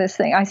I have this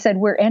thing. I said,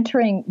 we're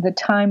entering the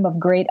time of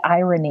great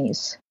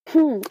ironies.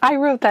 I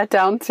wrote that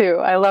down too.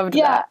 I loved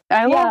that.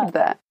 I loved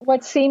that.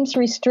 What seems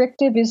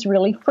restrictive is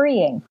really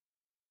freeing.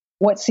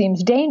 What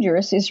seems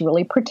dangerous is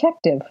really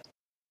protective.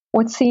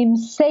 What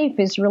seems safe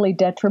is really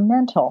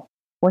detrimental.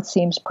 What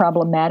seems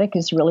problematic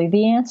is really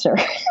the answer.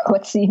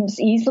 What seems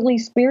easily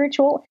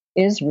spiritual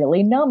is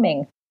really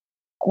numbing.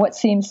 What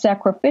seems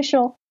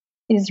sacrificial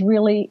is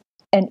really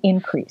an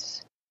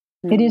increase.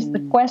 It is the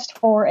quest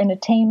for an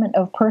attainment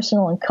of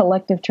personal and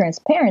collective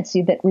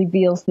transparency that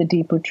reveals the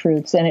deeper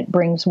truths, and it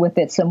brings with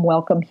it some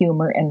welcome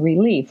humor and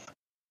relief.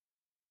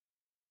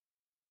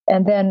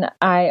 And then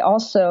I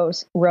also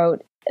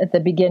wrote at the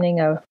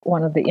beginning of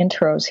one of the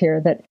intros here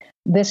that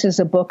this is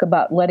a book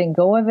about letting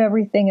go of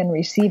everything and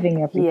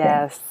receiving everything.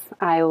 Yes,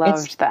 I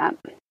loved that.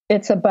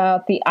 It's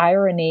about the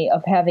irony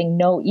of having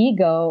no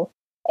ego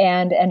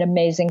and an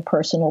amazing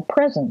personal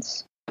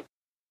presence,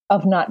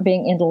 of not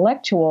being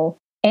intellectual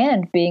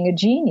and being a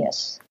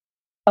genius,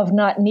 of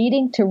not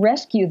needing to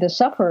rescue the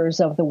sufferers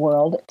of the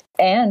world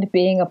and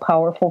being a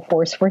powerful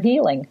force for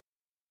healing.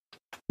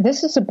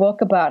 This is a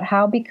book about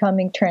how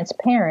becoming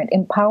transparent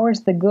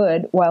empowers the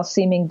good while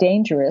seeming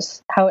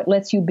dangerous, how it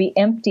lets you be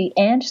empty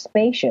and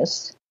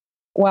spacious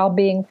while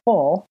being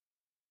full,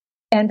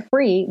 and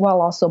free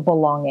while also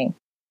belonging.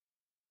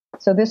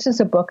 So this is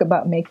a book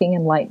about making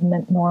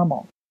enlightenment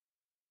normal.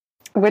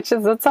 Which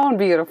is its own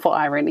beautiful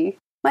irony.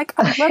 Like,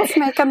 let's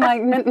make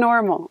enlightenment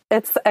normal.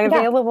 It's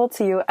available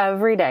to you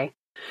every day.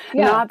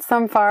 Yeah. Not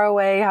some far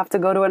away, you have to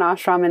go to an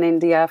ashram in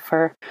India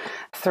for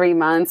 3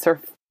 months or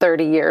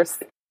 30 years.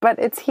 But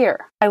it's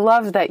here. I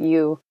love that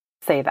you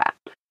say that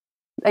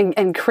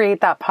and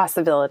create that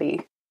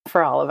possibility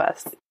for all of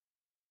us.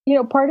 You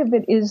know, part of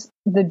it is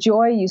the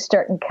joy you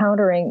start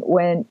encountering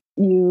when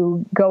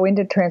you go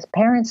into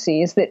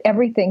transparency is that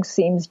everything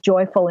seems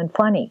joyful and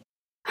funny.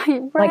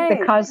 Right, like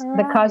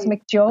the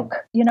cosmic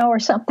joke, you know, or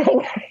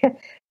something.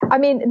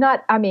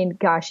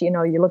 Gosh, you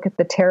know, you look at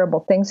the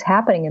terrible things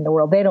happening in the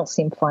world. They don't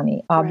seem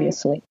funny,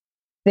 obviously.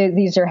 Right.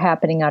 These are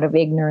happening out of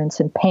ignorance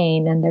and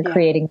pain, and they're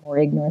creating more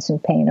ignorance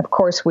and pain. Of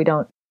course, we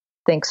don't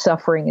think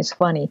suffering is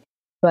funny,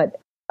 but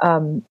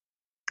you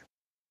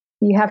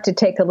have to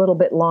take a little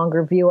bit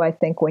longer view, I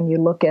think, when you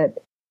look at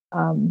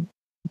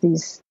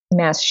these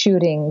mass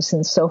shootings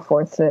and so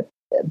forth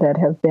that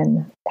have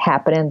been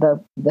happening,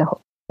 the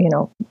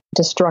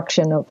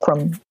destruction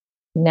from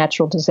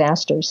natural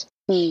disasters.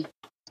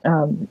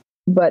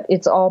 But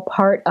it's all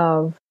part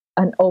of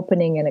an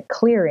opening and a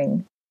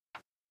clearing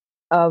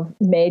of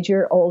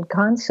major old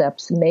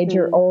concepts,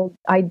 major old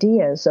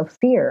ideas of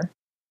fear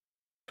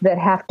that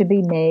have to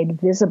be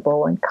made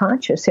visible and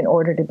conscious in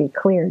order to be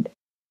cleared.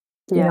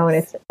 Yes. You know,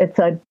 and it's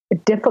a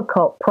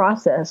difficult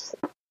process,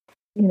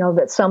 you know,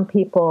 that some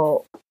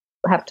people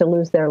have to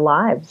lose their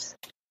lives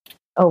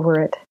over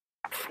it.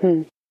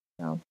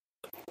 So.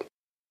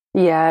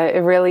 Yeah, it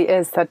really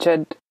is such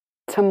a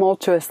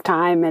tumultuous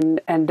time.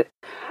 And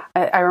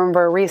I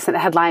remember a recent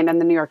headline in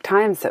the New York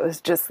Times that was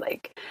just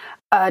like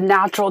a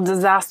natural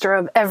disaster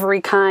of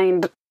every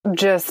kind,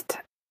 just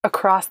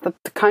across the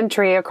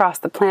country, across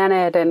the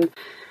planet.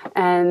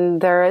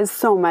 And there is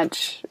so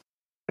much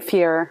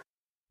fear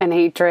and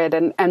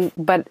hatred.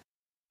 But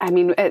I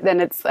mean, then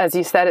it's, as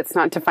you said, it's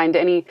not to find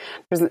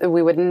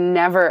we would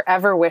never,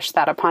 ever wish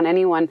that upon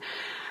anyone.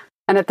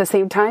 And at the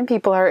same time,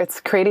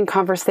 it's creating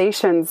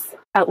conversations.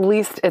 At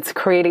least it's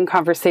creating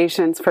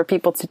conversations for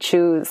people to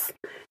choose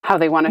how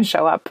they want to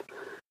show up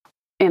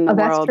in the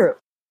world. That's true.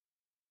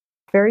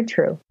 Very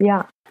true.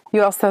 Yeah.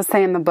 You also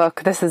say in the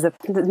book, this is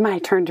my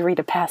turn to read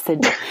a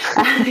passage.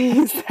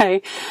 You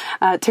say,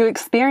 to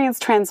experience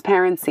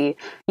transparency,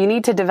 you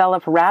need to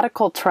develop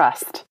radical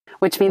trust,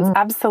 which means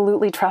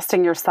absolutely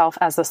trusting yourself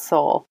as a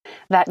soul,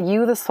 that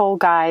you, the soul,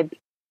 guide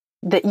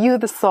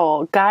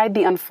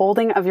the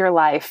unfolding of your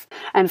life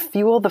and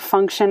fuel the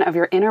function of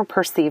your inner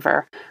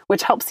perceiver,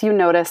 which helps you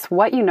notice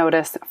what you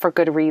notice for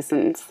good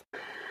reasons.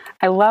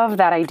 I love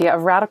that idea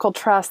of radical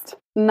trust,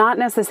 not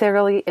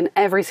necessarily in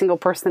every single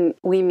person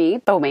we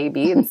meet, though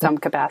maybe in some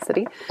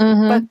capacity,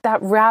 but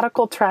that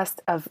radical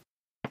trust of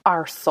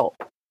our soul,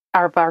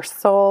 our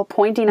soul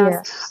pointing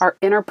us, our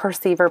inner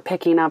perceiver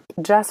picking up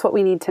just what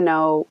we need to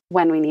know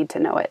when we need to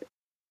know it.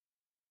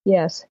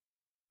 Yes.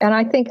 And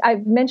I think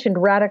I've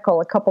mentioned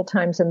radical a couple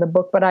times in the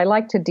book, but I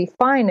like to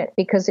define it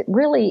because it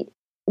really,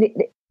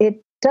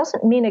 it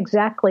doesn't mean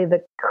exactly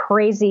the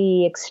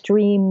crazy,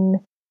 extreme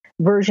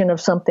version of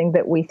something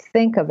that we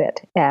think of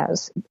it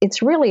as.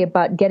 It's really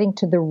about getting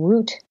to the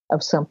root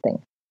of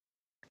something.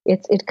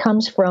 It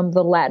comes from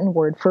the Latin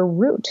word for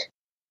root.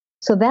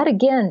 So that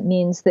again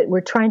means that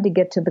we're trying to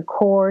get to the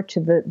core, to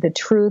the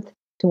truth,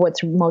 to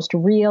what's most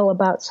real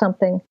about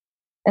something.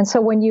 And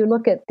so when you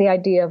look at the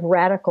idea of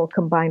radical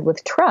combined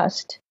with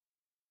trust,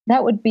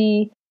 that would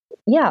be,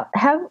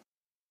 have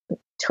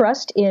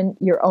trust in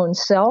your own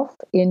self,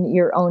 in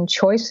your own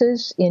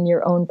choices, in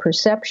your own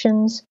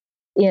perceptions,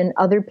 in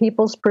other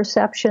people's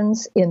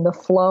perceptions, in the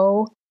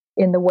flow,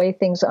 in the way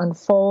things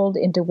unfold,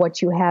 into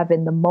what you have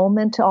in the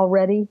moment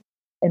already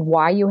and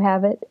why you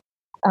have it.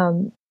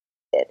 And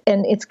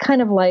it's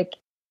kind of like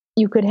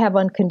you could have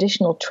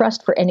unconditional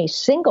trust for any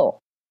single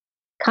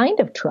kind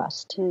of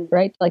trust,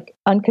 right? Like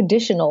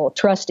unconditional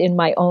trust in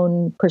my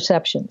own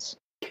perceptions.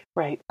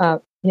 Right.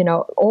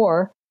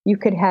 Or you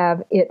could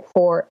have it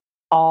for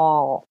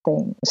all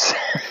things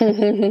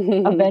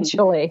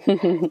eventually,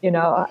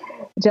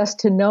 just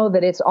to know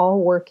that it's all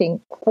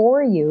working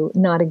for you,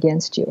 not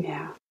against you.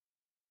 Yeah.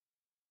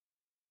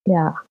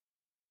 Yeah.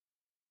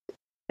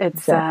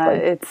 It's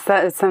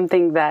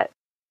something that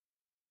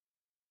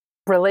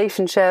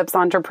relationships,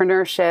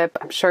 entrepreneurship,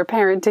 I'm sure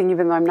parenting,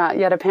 even though I'm not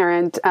yet a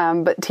parent,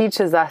 but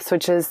teaches us,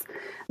 which is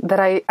that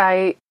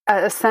I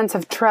a sense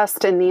of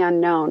trust in the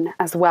unknown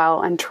as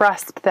well, and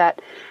trust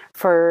that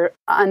for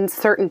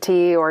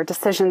uncertainty or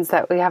decisions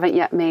that we haven't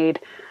yet made,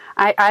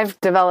 I've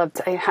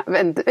developed,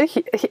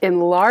 in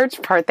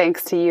large part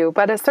thanks to you,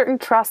 but a certain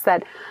trust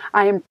that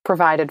I am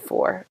provided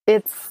for.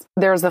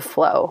 There's a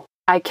flow.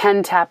 I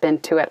can tap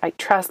into it. I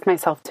trust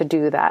myself to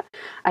do that.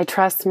 I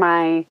trust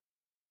my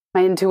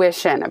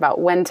intuition about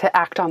when to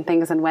act on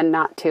things and when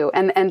not to.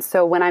 And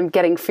so when I'm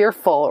getting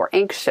fearful or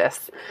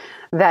anxious,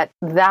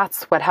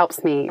 that's what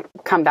helps me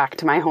come back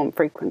to my home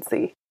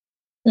frequency.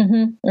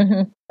 Mm-hmm,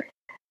 mm-hmm.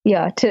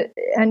 Yeah.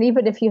 And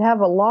even if you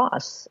have a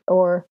loss,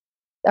 or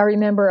I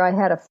remember I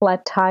had a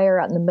flat tire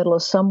out in the middle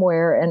of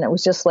somewhere, and it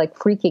was just like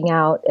freaking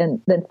out.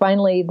 And then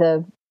finally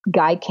the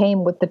guy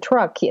came with the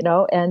truck,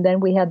 and then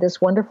we had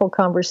this wonderful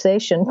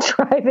conversation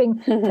driving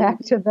back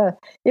to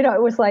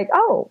it was like,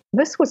 oh,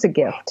 this was a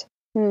gift,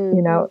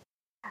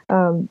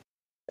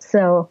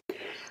 so.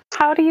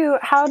 How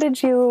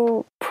did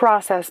you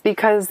process,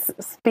 because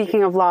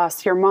speaking of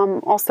loss, your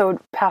mom also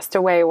passed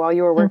away while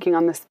you were working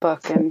on this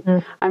book,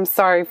 and I'm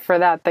sorry for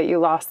that you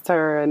lost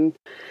her. And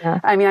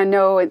I mean, I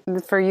know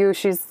for you,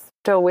 she's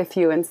still with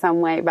you in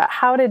some way, but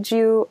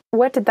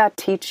what did that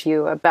teach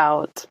you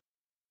about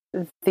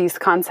these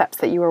concepts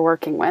that you were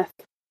working with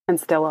and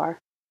still are?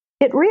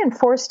 It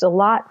reinforced a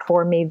lot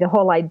for me, the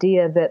whole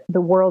idea that the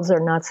worlds are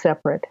not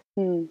separate,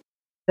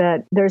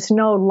 that there's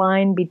no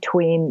line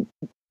between,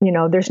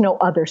 there's no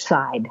other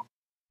side.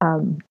 I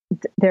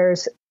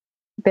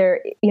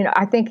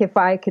think if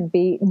I could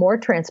be more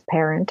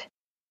transparent,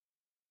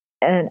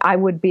 and I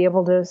would be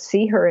able to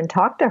see her and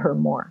talk to her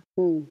more.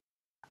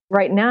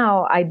 Right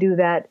now, I do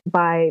that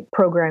by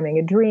programming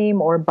a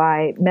dream or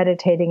by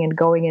meditating and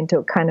going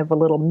into kind of a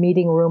little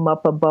meeting room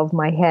up above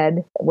my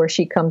head where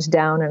she comes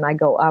down and I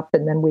go up,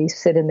 and then we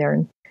sit in there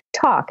and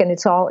talk. And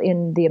it's all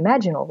in the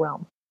imaginal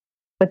realm.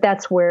 But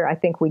that's where I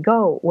think we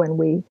go when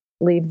we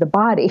leave the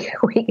body.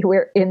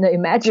 We're in the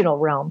imaginal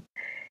realm.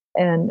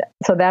 And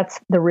so that's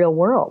the real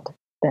world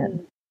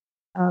then.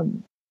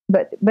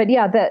 But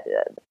yeah,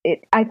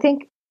 I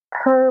think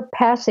her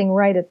passing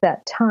right at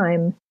that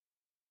time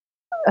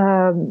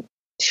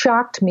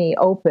shocked me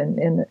open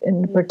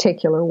in a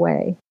particular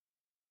way,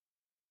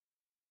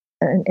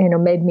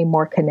 and made me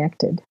more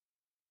connected.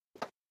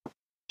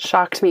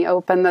 Shocked me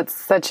open. That's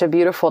such a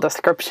beautiful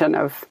description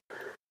of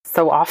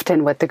so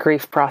often what the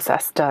grief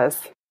process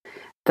does.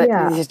 That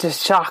it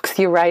just shocks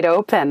you right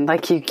open,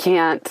 like you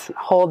can't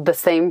hold the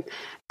same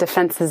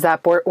defenses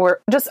up,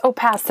 or just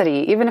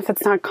opacity, even if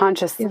it's not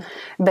conscious,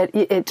 but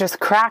it just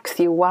cracks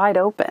you wide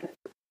open.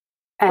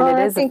 And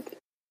I think,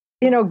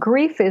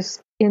 grief is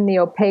in the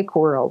opaque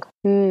world.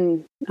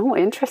 Oh,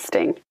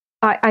 interesting.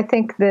 I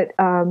think that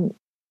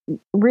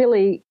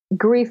really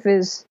grief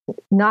is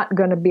not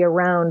going to be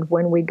around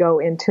when we go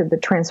into the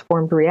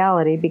transformed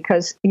reality,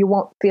 because you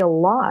won't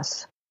feel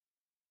loss.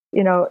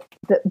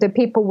 The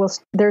people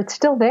they're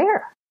still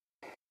there.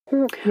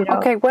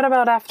 Okay, what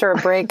about after a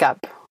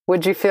breakup?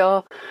 Would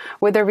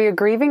there be a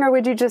grieving, or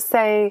would you just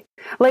say,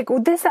 like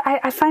this?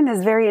 I find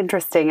this very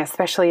interesting,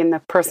 especially in the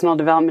personal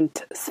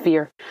development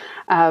sphere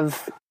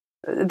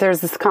there's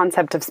this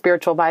concept of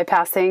spiritual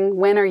bypassing.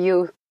 When are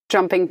you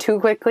jumping too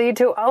quickly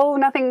to,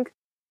 nothing,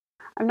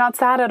 I'm not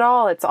sad at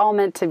all, it's all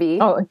meant to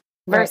be,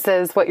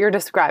 versus what you're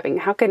describing?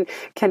 How can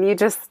you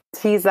just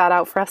tease that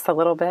out for us a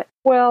little bit?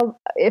 Well,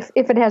 if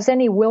it has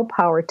any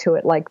willpower to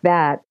it like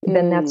that,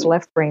 then that's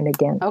left brain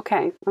again.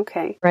 Okay.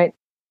 Right.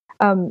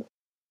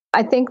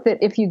 I think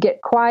that if you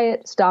get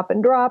quiet, stop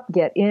and drop,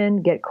 get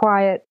in, get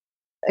quiet,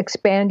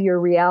 expand your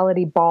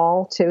reality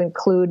ball to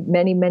include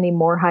many, many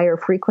more higher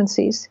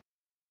frequencies,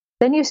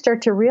 then you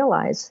start to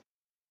realize,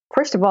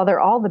 first of all, there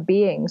are all the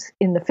beings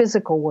in the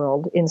physical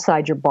world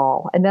inside your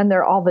ball. And then there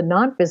are all the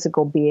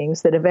non-physical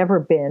beings that have ever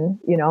been,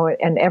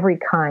 and every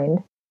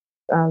kind,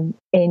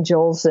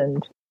 angels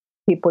and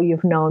people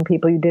you've known,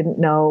 people you didn't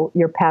know,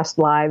 your past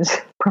lives,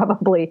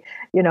 probably,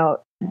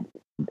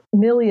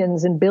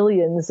 millions and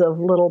billions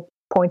of little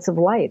points of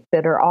light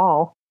that are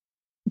all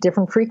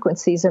different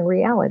frequencies and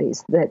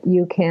realities that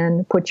you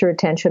can put your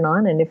attention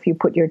on. And if you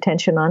put your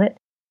attention on it,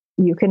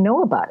 you can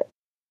know about it.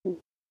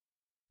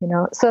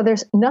 So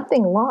there's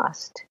nothing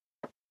lost.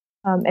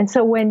 And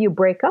so when you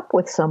break up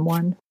with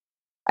someone,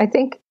 I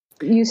think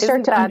you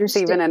start to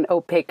understand. That's even an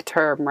opaque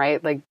term,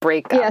 right? Like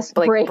break up. Yes,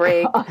 like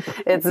break.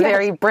 It's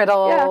very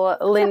brittle,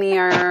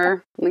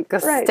 linear, like a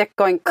stick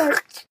going.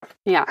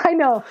 Yeah. I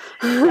know.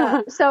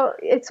 So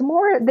it's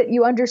more that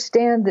you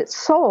understand that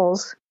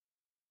souls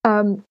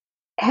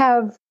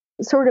have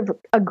sort of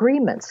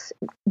agreements.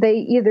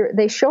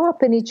 They show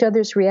up in each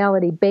other's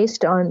reality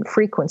based on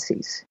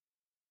frequencies.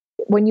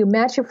 When you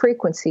match a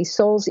frequency,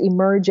 souls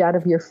emerge out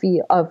of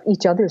of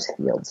each other's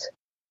fields.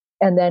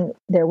 And then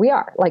there we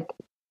are. Like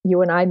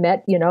you and I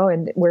met,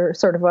 and we're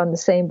sort of on the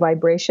same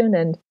vibration,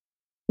 and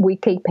we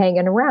keep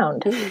hanging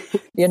around,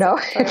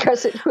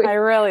 because I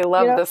really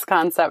love this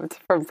concept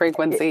from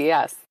frequency.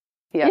 Yes.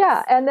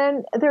 Yeah. And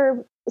then there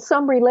are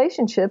some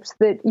relationships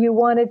that you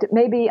wanted to,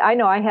 maybe, I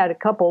know I had a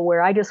couple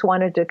where I just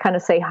wanted to kind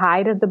of say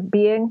hi to the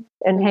being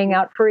and hang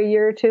out for a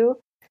year or two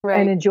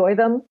and enjoy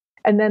them.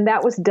 And then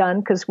that was done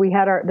because we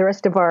had the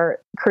rest of our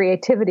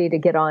creativity to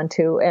get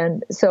onto.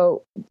 And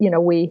so,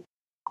 we,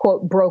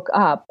 quote, broke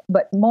up,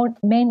 but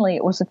mainly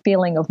it was a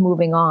feeling of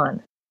moving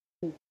on,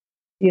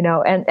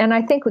 and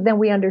I think then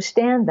we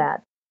understand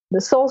that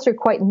the souls are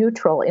quite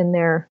neutral in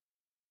their,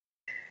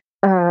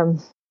 I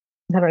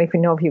don't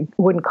even know if you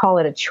wouldn't call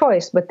it a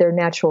choice, but their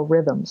natural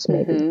rhythms,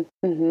 maybe.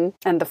 Mm-hmm, mm-hmm.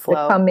 And the flow.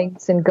 The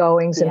comings and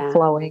goings and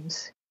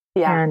flowings.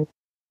 Yeah.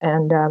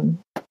 And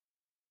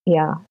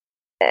yeah.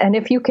 And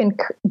if you can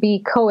be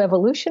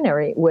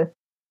co-evolutionary with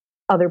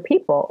other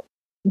people,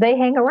 they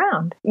hang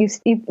around. You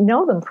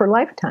know them for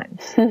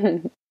lifetimes.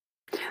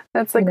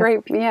 That's a great,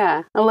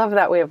 I love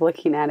that way of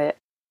looking at it.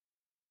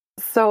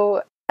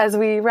 So as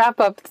we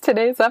wrap up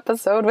today's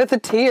episode with a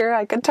tear,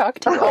 I could talk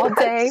to you all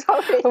day.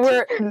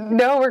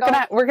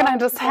 We're gonna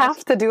just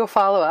have to do a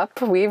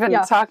follow-up. We even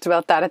talked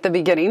about that at the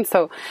beginning.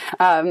 So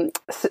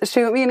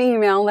shoot me an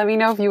email. Let me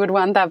know if you would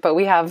want that. But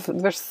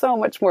there's so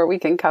much more we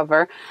can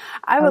cover.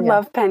 I would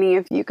love, Penny,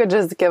 if you could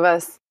just give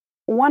us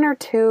 1 or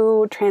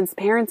 2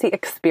 transparency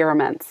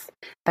experiments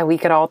that we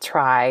could all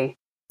try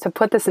to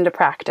put this into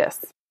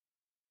practice.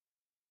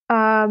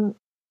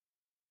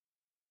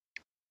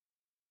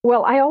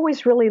 Well, I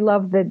always really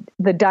love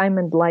the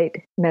diamond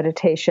light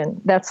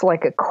meditation. That's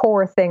like a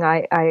core thing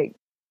I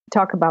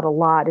talk about a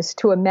lot, is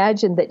to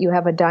imagine that you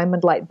have a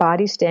diamond light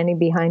body standing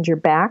behind your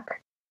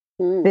back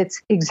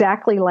that's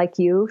exactly like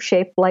you,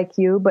 shaped like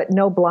you, but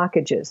no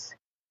blockages.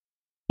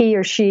 He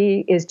or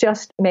she is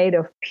just made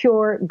of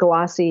pure,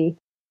 glossy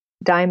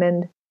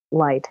diamond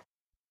light,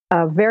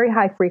 a very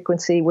high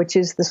frequency, which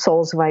is the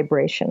soul's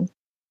vibration.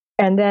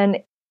 And then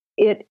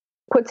it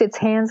puts its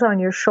hands on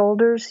your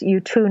shoulders,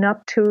 you tune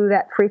up to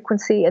that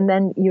frequency, and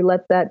then you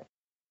let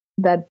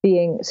that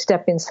being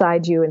step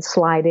inside you and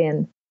slide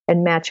in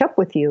and match up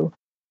with you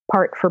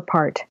part for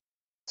part.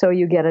 So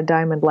you get a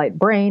diamond light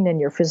brain in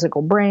your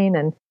physical brain,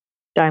 and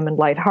diamond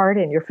light heart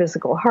in your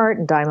physical heart,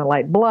 and diamond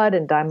light blood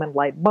and diamond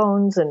light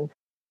bones, and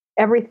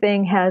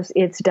everything has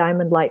its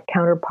diamond light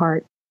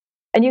counterpart.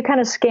 And you kind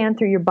of scan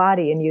through your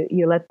body and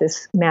you let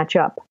this match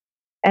up.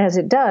 And as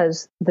it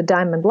does, the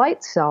diamond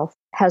light self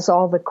has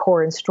all the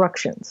core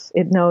instructions.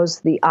 It knows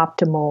the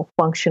optimal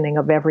functioning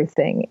of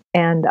everything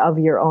and of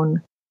your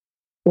own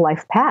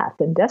life path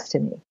and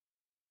destiny.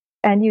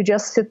 And you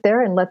just sit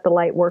there and let the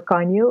light work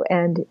on you.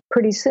 And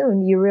pretty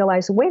soon you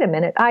realize, wait a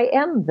minute, I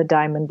am the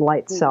diamond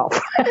light self.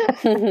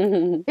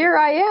 Here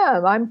I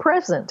am. I'm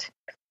present.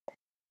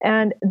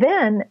 And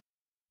then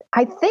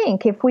I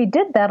think if we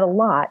did that a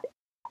lot,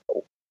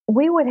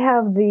 we would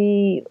have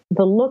the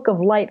look of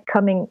light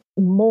coming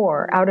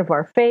more out of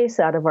our face,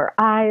 out of our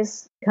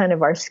eyes. Kind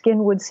of our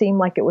skin would seem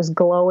like it was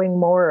glowing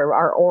more, or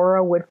our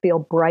aura would feel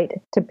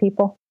bright to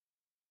people.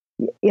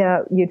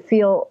 Yeah, you'd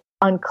feel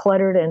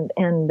uncluttered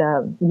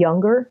and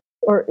younger,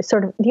 or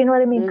sort of, you know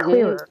what I mean? Mm-hmm.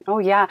 Clearer. Oh,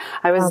 yeah.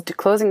 I was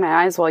closing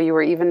my eyes while you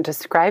were even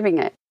describing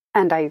it,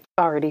 and I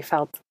already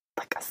felt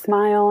like a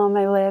smile on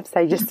my lips.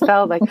 I just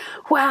felt like,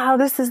 wow,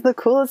 this is the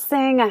coolest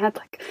thing. I had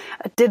like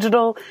a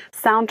digital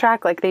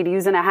soundtrack like they'd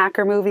use in a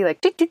hacker movie,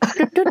 like like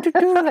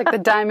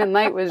the diamond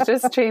light was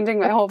just changing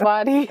my whole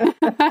body.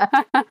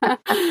 That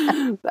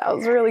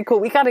was really cool.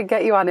 We got to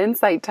get you on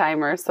Insight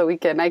Timer so I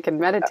can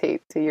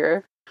meditate to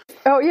your.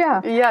 Oh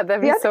yeah. Yeah,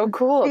 that'd be so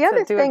cool. The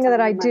other thing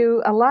that I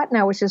do a lot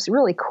now, which is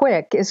really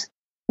quick, is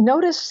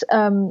notice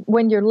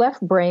when your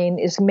left brain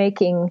is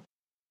making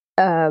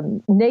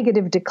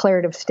negative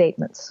declarative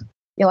statements.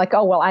 You're like,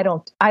 oh, well, I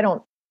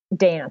don't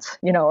dance,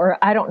 or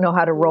I don't know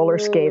how to roller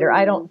skate, or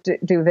I don't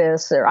do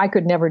this, or I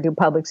could never do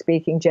public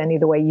speaking, Jenny,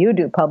 the way you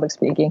do public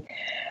speaking.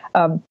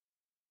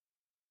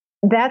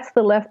 That's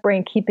the left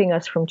brain keeping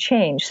us from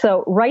change.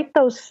 So write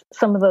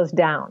some of those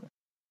down,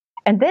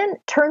 and then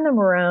turn them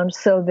around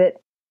so that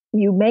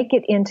you make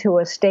it into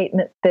a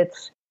statement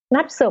that's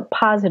not so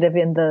positive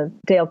in the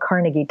Dale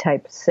Carnegie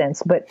type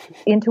sense, but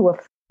into a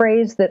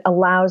phrase that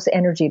allows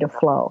energy to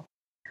flow.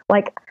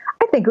 Like,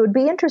 I think it would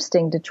be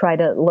interesting to try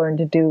to learn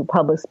to do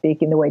public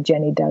speaking the way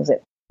Jenny does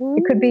it.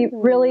 It could be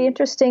really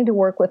interesting to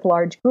work with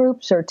large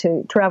groups or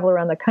to travel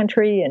around the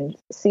country and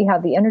see how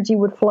the energy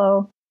would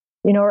flow.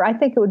 Or I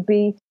think it would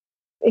be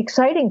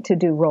exciting to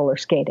do roller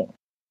skating.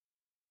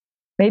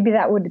 Maybe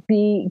that would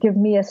give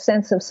me a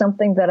sense of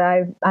something that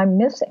I'm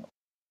missing.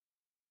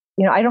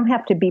 I don't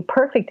have to be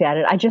perfect at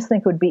it. I just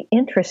think it would be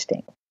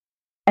interesting.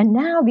 And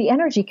now the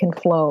energy can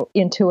flow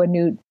into a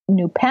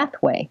new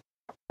pathway.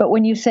 But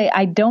when you say,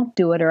 I don't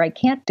do it or I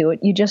can't do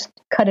it, you just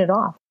cut it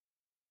off.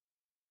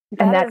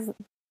 And that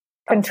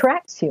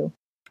contracts you,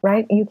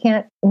 right?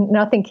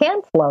 Nothing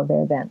can flow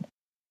there then.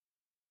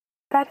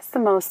 That is the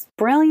most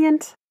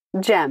brilliant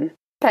gem,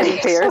 Penny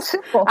Pierce.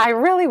 So I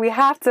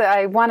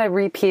want to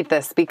repeat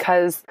this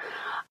because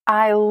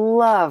I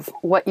love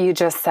what you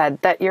just said,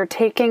 that you're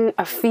taking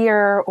a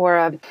fear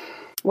or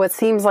what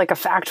seems like a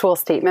factual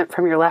statement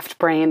from your left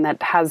brain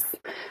that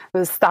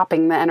was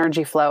stopping the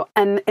energy flow.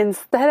 And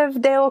instead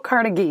of Dale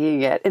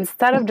Carnegieing it,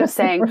 instead of just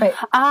saying, right.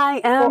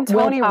 I am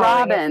Tony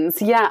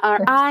Robbins, or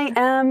I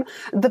am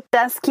the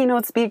best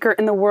keynote speaker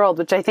in the world,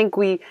 which I think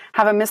we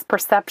have a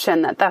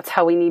misperception that that's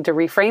how we need to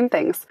reframe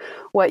things.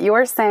 What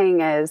you're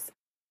saying is,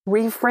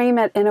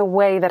 reframe it in a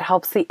way that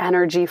helps the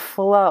energy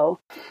flow.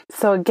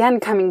 So again,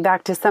 coming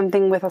back to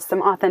something with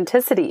some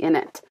authenticity in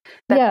it.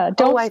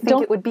 Don't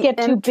it would be get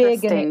too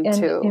big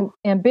and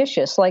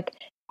ambitious. Like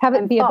have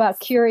it be about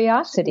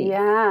curiosity.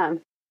 Yeah.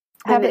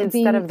 Have it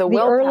instead be of the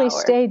early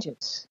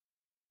stages.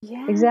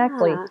 Yeah.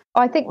 Exactly.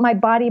 I think my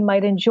body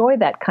might enjoy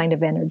that kind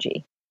of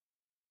energy.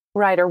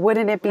 Right. Or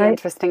wouldn't it be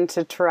interesting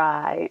to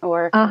try?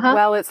 Or,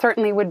 well, it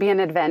certainly would be an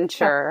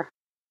adventure.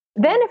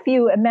 Then if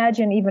you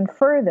imagine even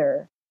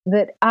further,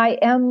 that I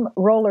am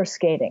roller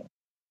skating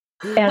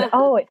and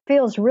it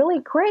feels really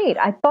great.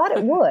 I thought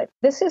it would.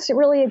 This is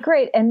really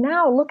great. And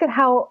now look at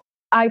how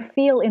I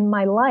feel in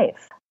my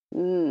life.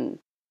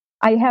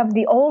 I have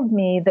the old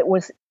me that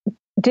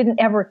didn't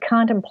ever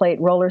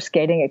contemplate roller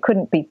skating. It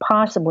couldn't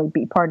possibly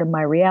be part of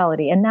my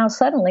reality. And now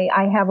suddenly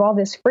I have all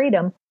this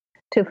freedom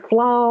to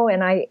flow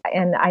and I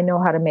know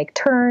how to make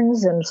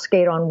turns and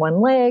skate on one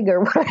leg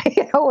or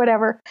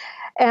whatever.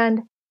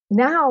 And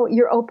now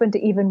you're open to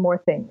even more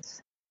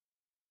things.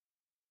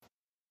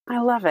 I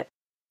love it.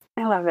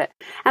 And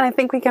I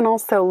think we can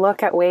also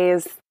look at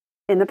ways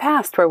in the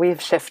past where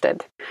we've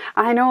shifted.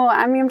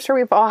 I'm sure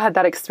we've all had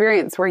that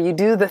experience where you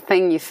do the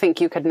thing you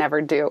think you could never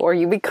do, or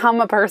you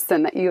become a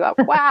person that you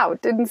thought, wow,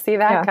 didn't see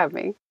that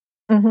coming.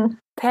 Mm-hmm.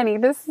 Penny,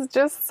 this is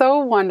just so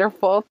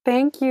wonderful.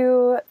 Thank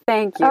you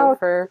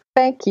for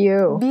thank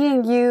you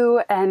being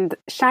you and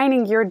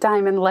shining your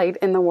diamond light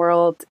in the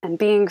world and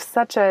being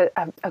such a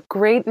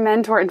great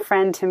mentor and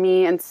friend to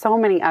me and so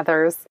many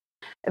others.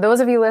 Those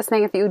of you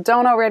listening, if you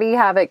don't already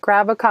have it,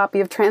 grab a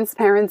copy of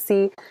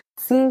Transparency,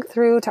 Seeing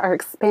Through to Our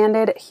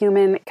Expanded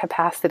Human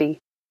Capacity.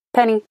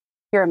 Penny,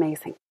 you're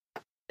amazing.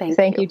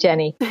 Thank you,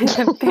 Jenny.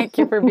 Thank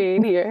you for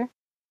being here.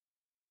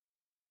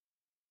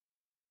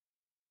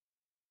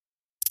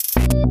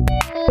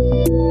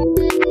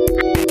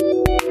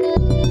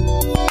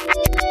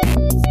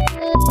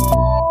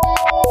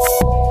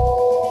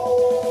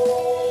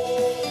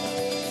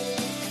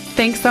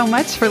 Thanks so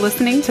much for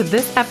listening to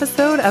this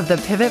episode of the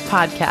Pivot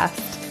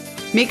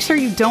Podcast. Make sure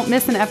you don't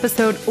miss an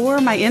episode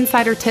or my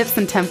insider tips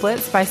and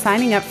templates by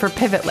signing up for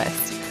Pivot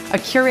List, a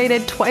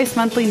curated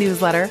twice-monthly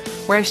newsletter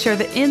where I share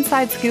the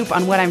inside scoop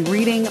on what I'm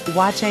reading,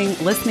 watching,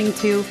 listening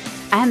to,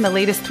 and the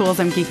latest tools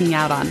I'm geeking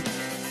out on.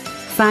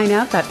 Sign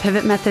up at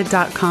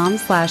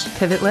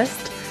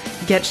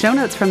pivotmethod.com/pivotlist. Get show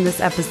notes from this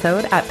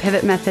episode at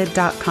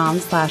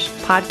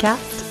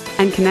pivotmethod.com/podcast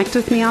and connect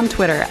with me on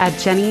Twitter at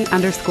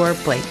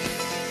Jenny_Blake.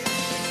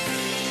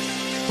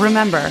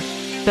 Remember,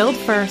 build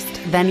first,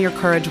 then your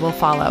courage will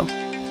follow.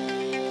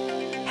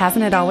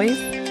 Hasn't it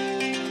always?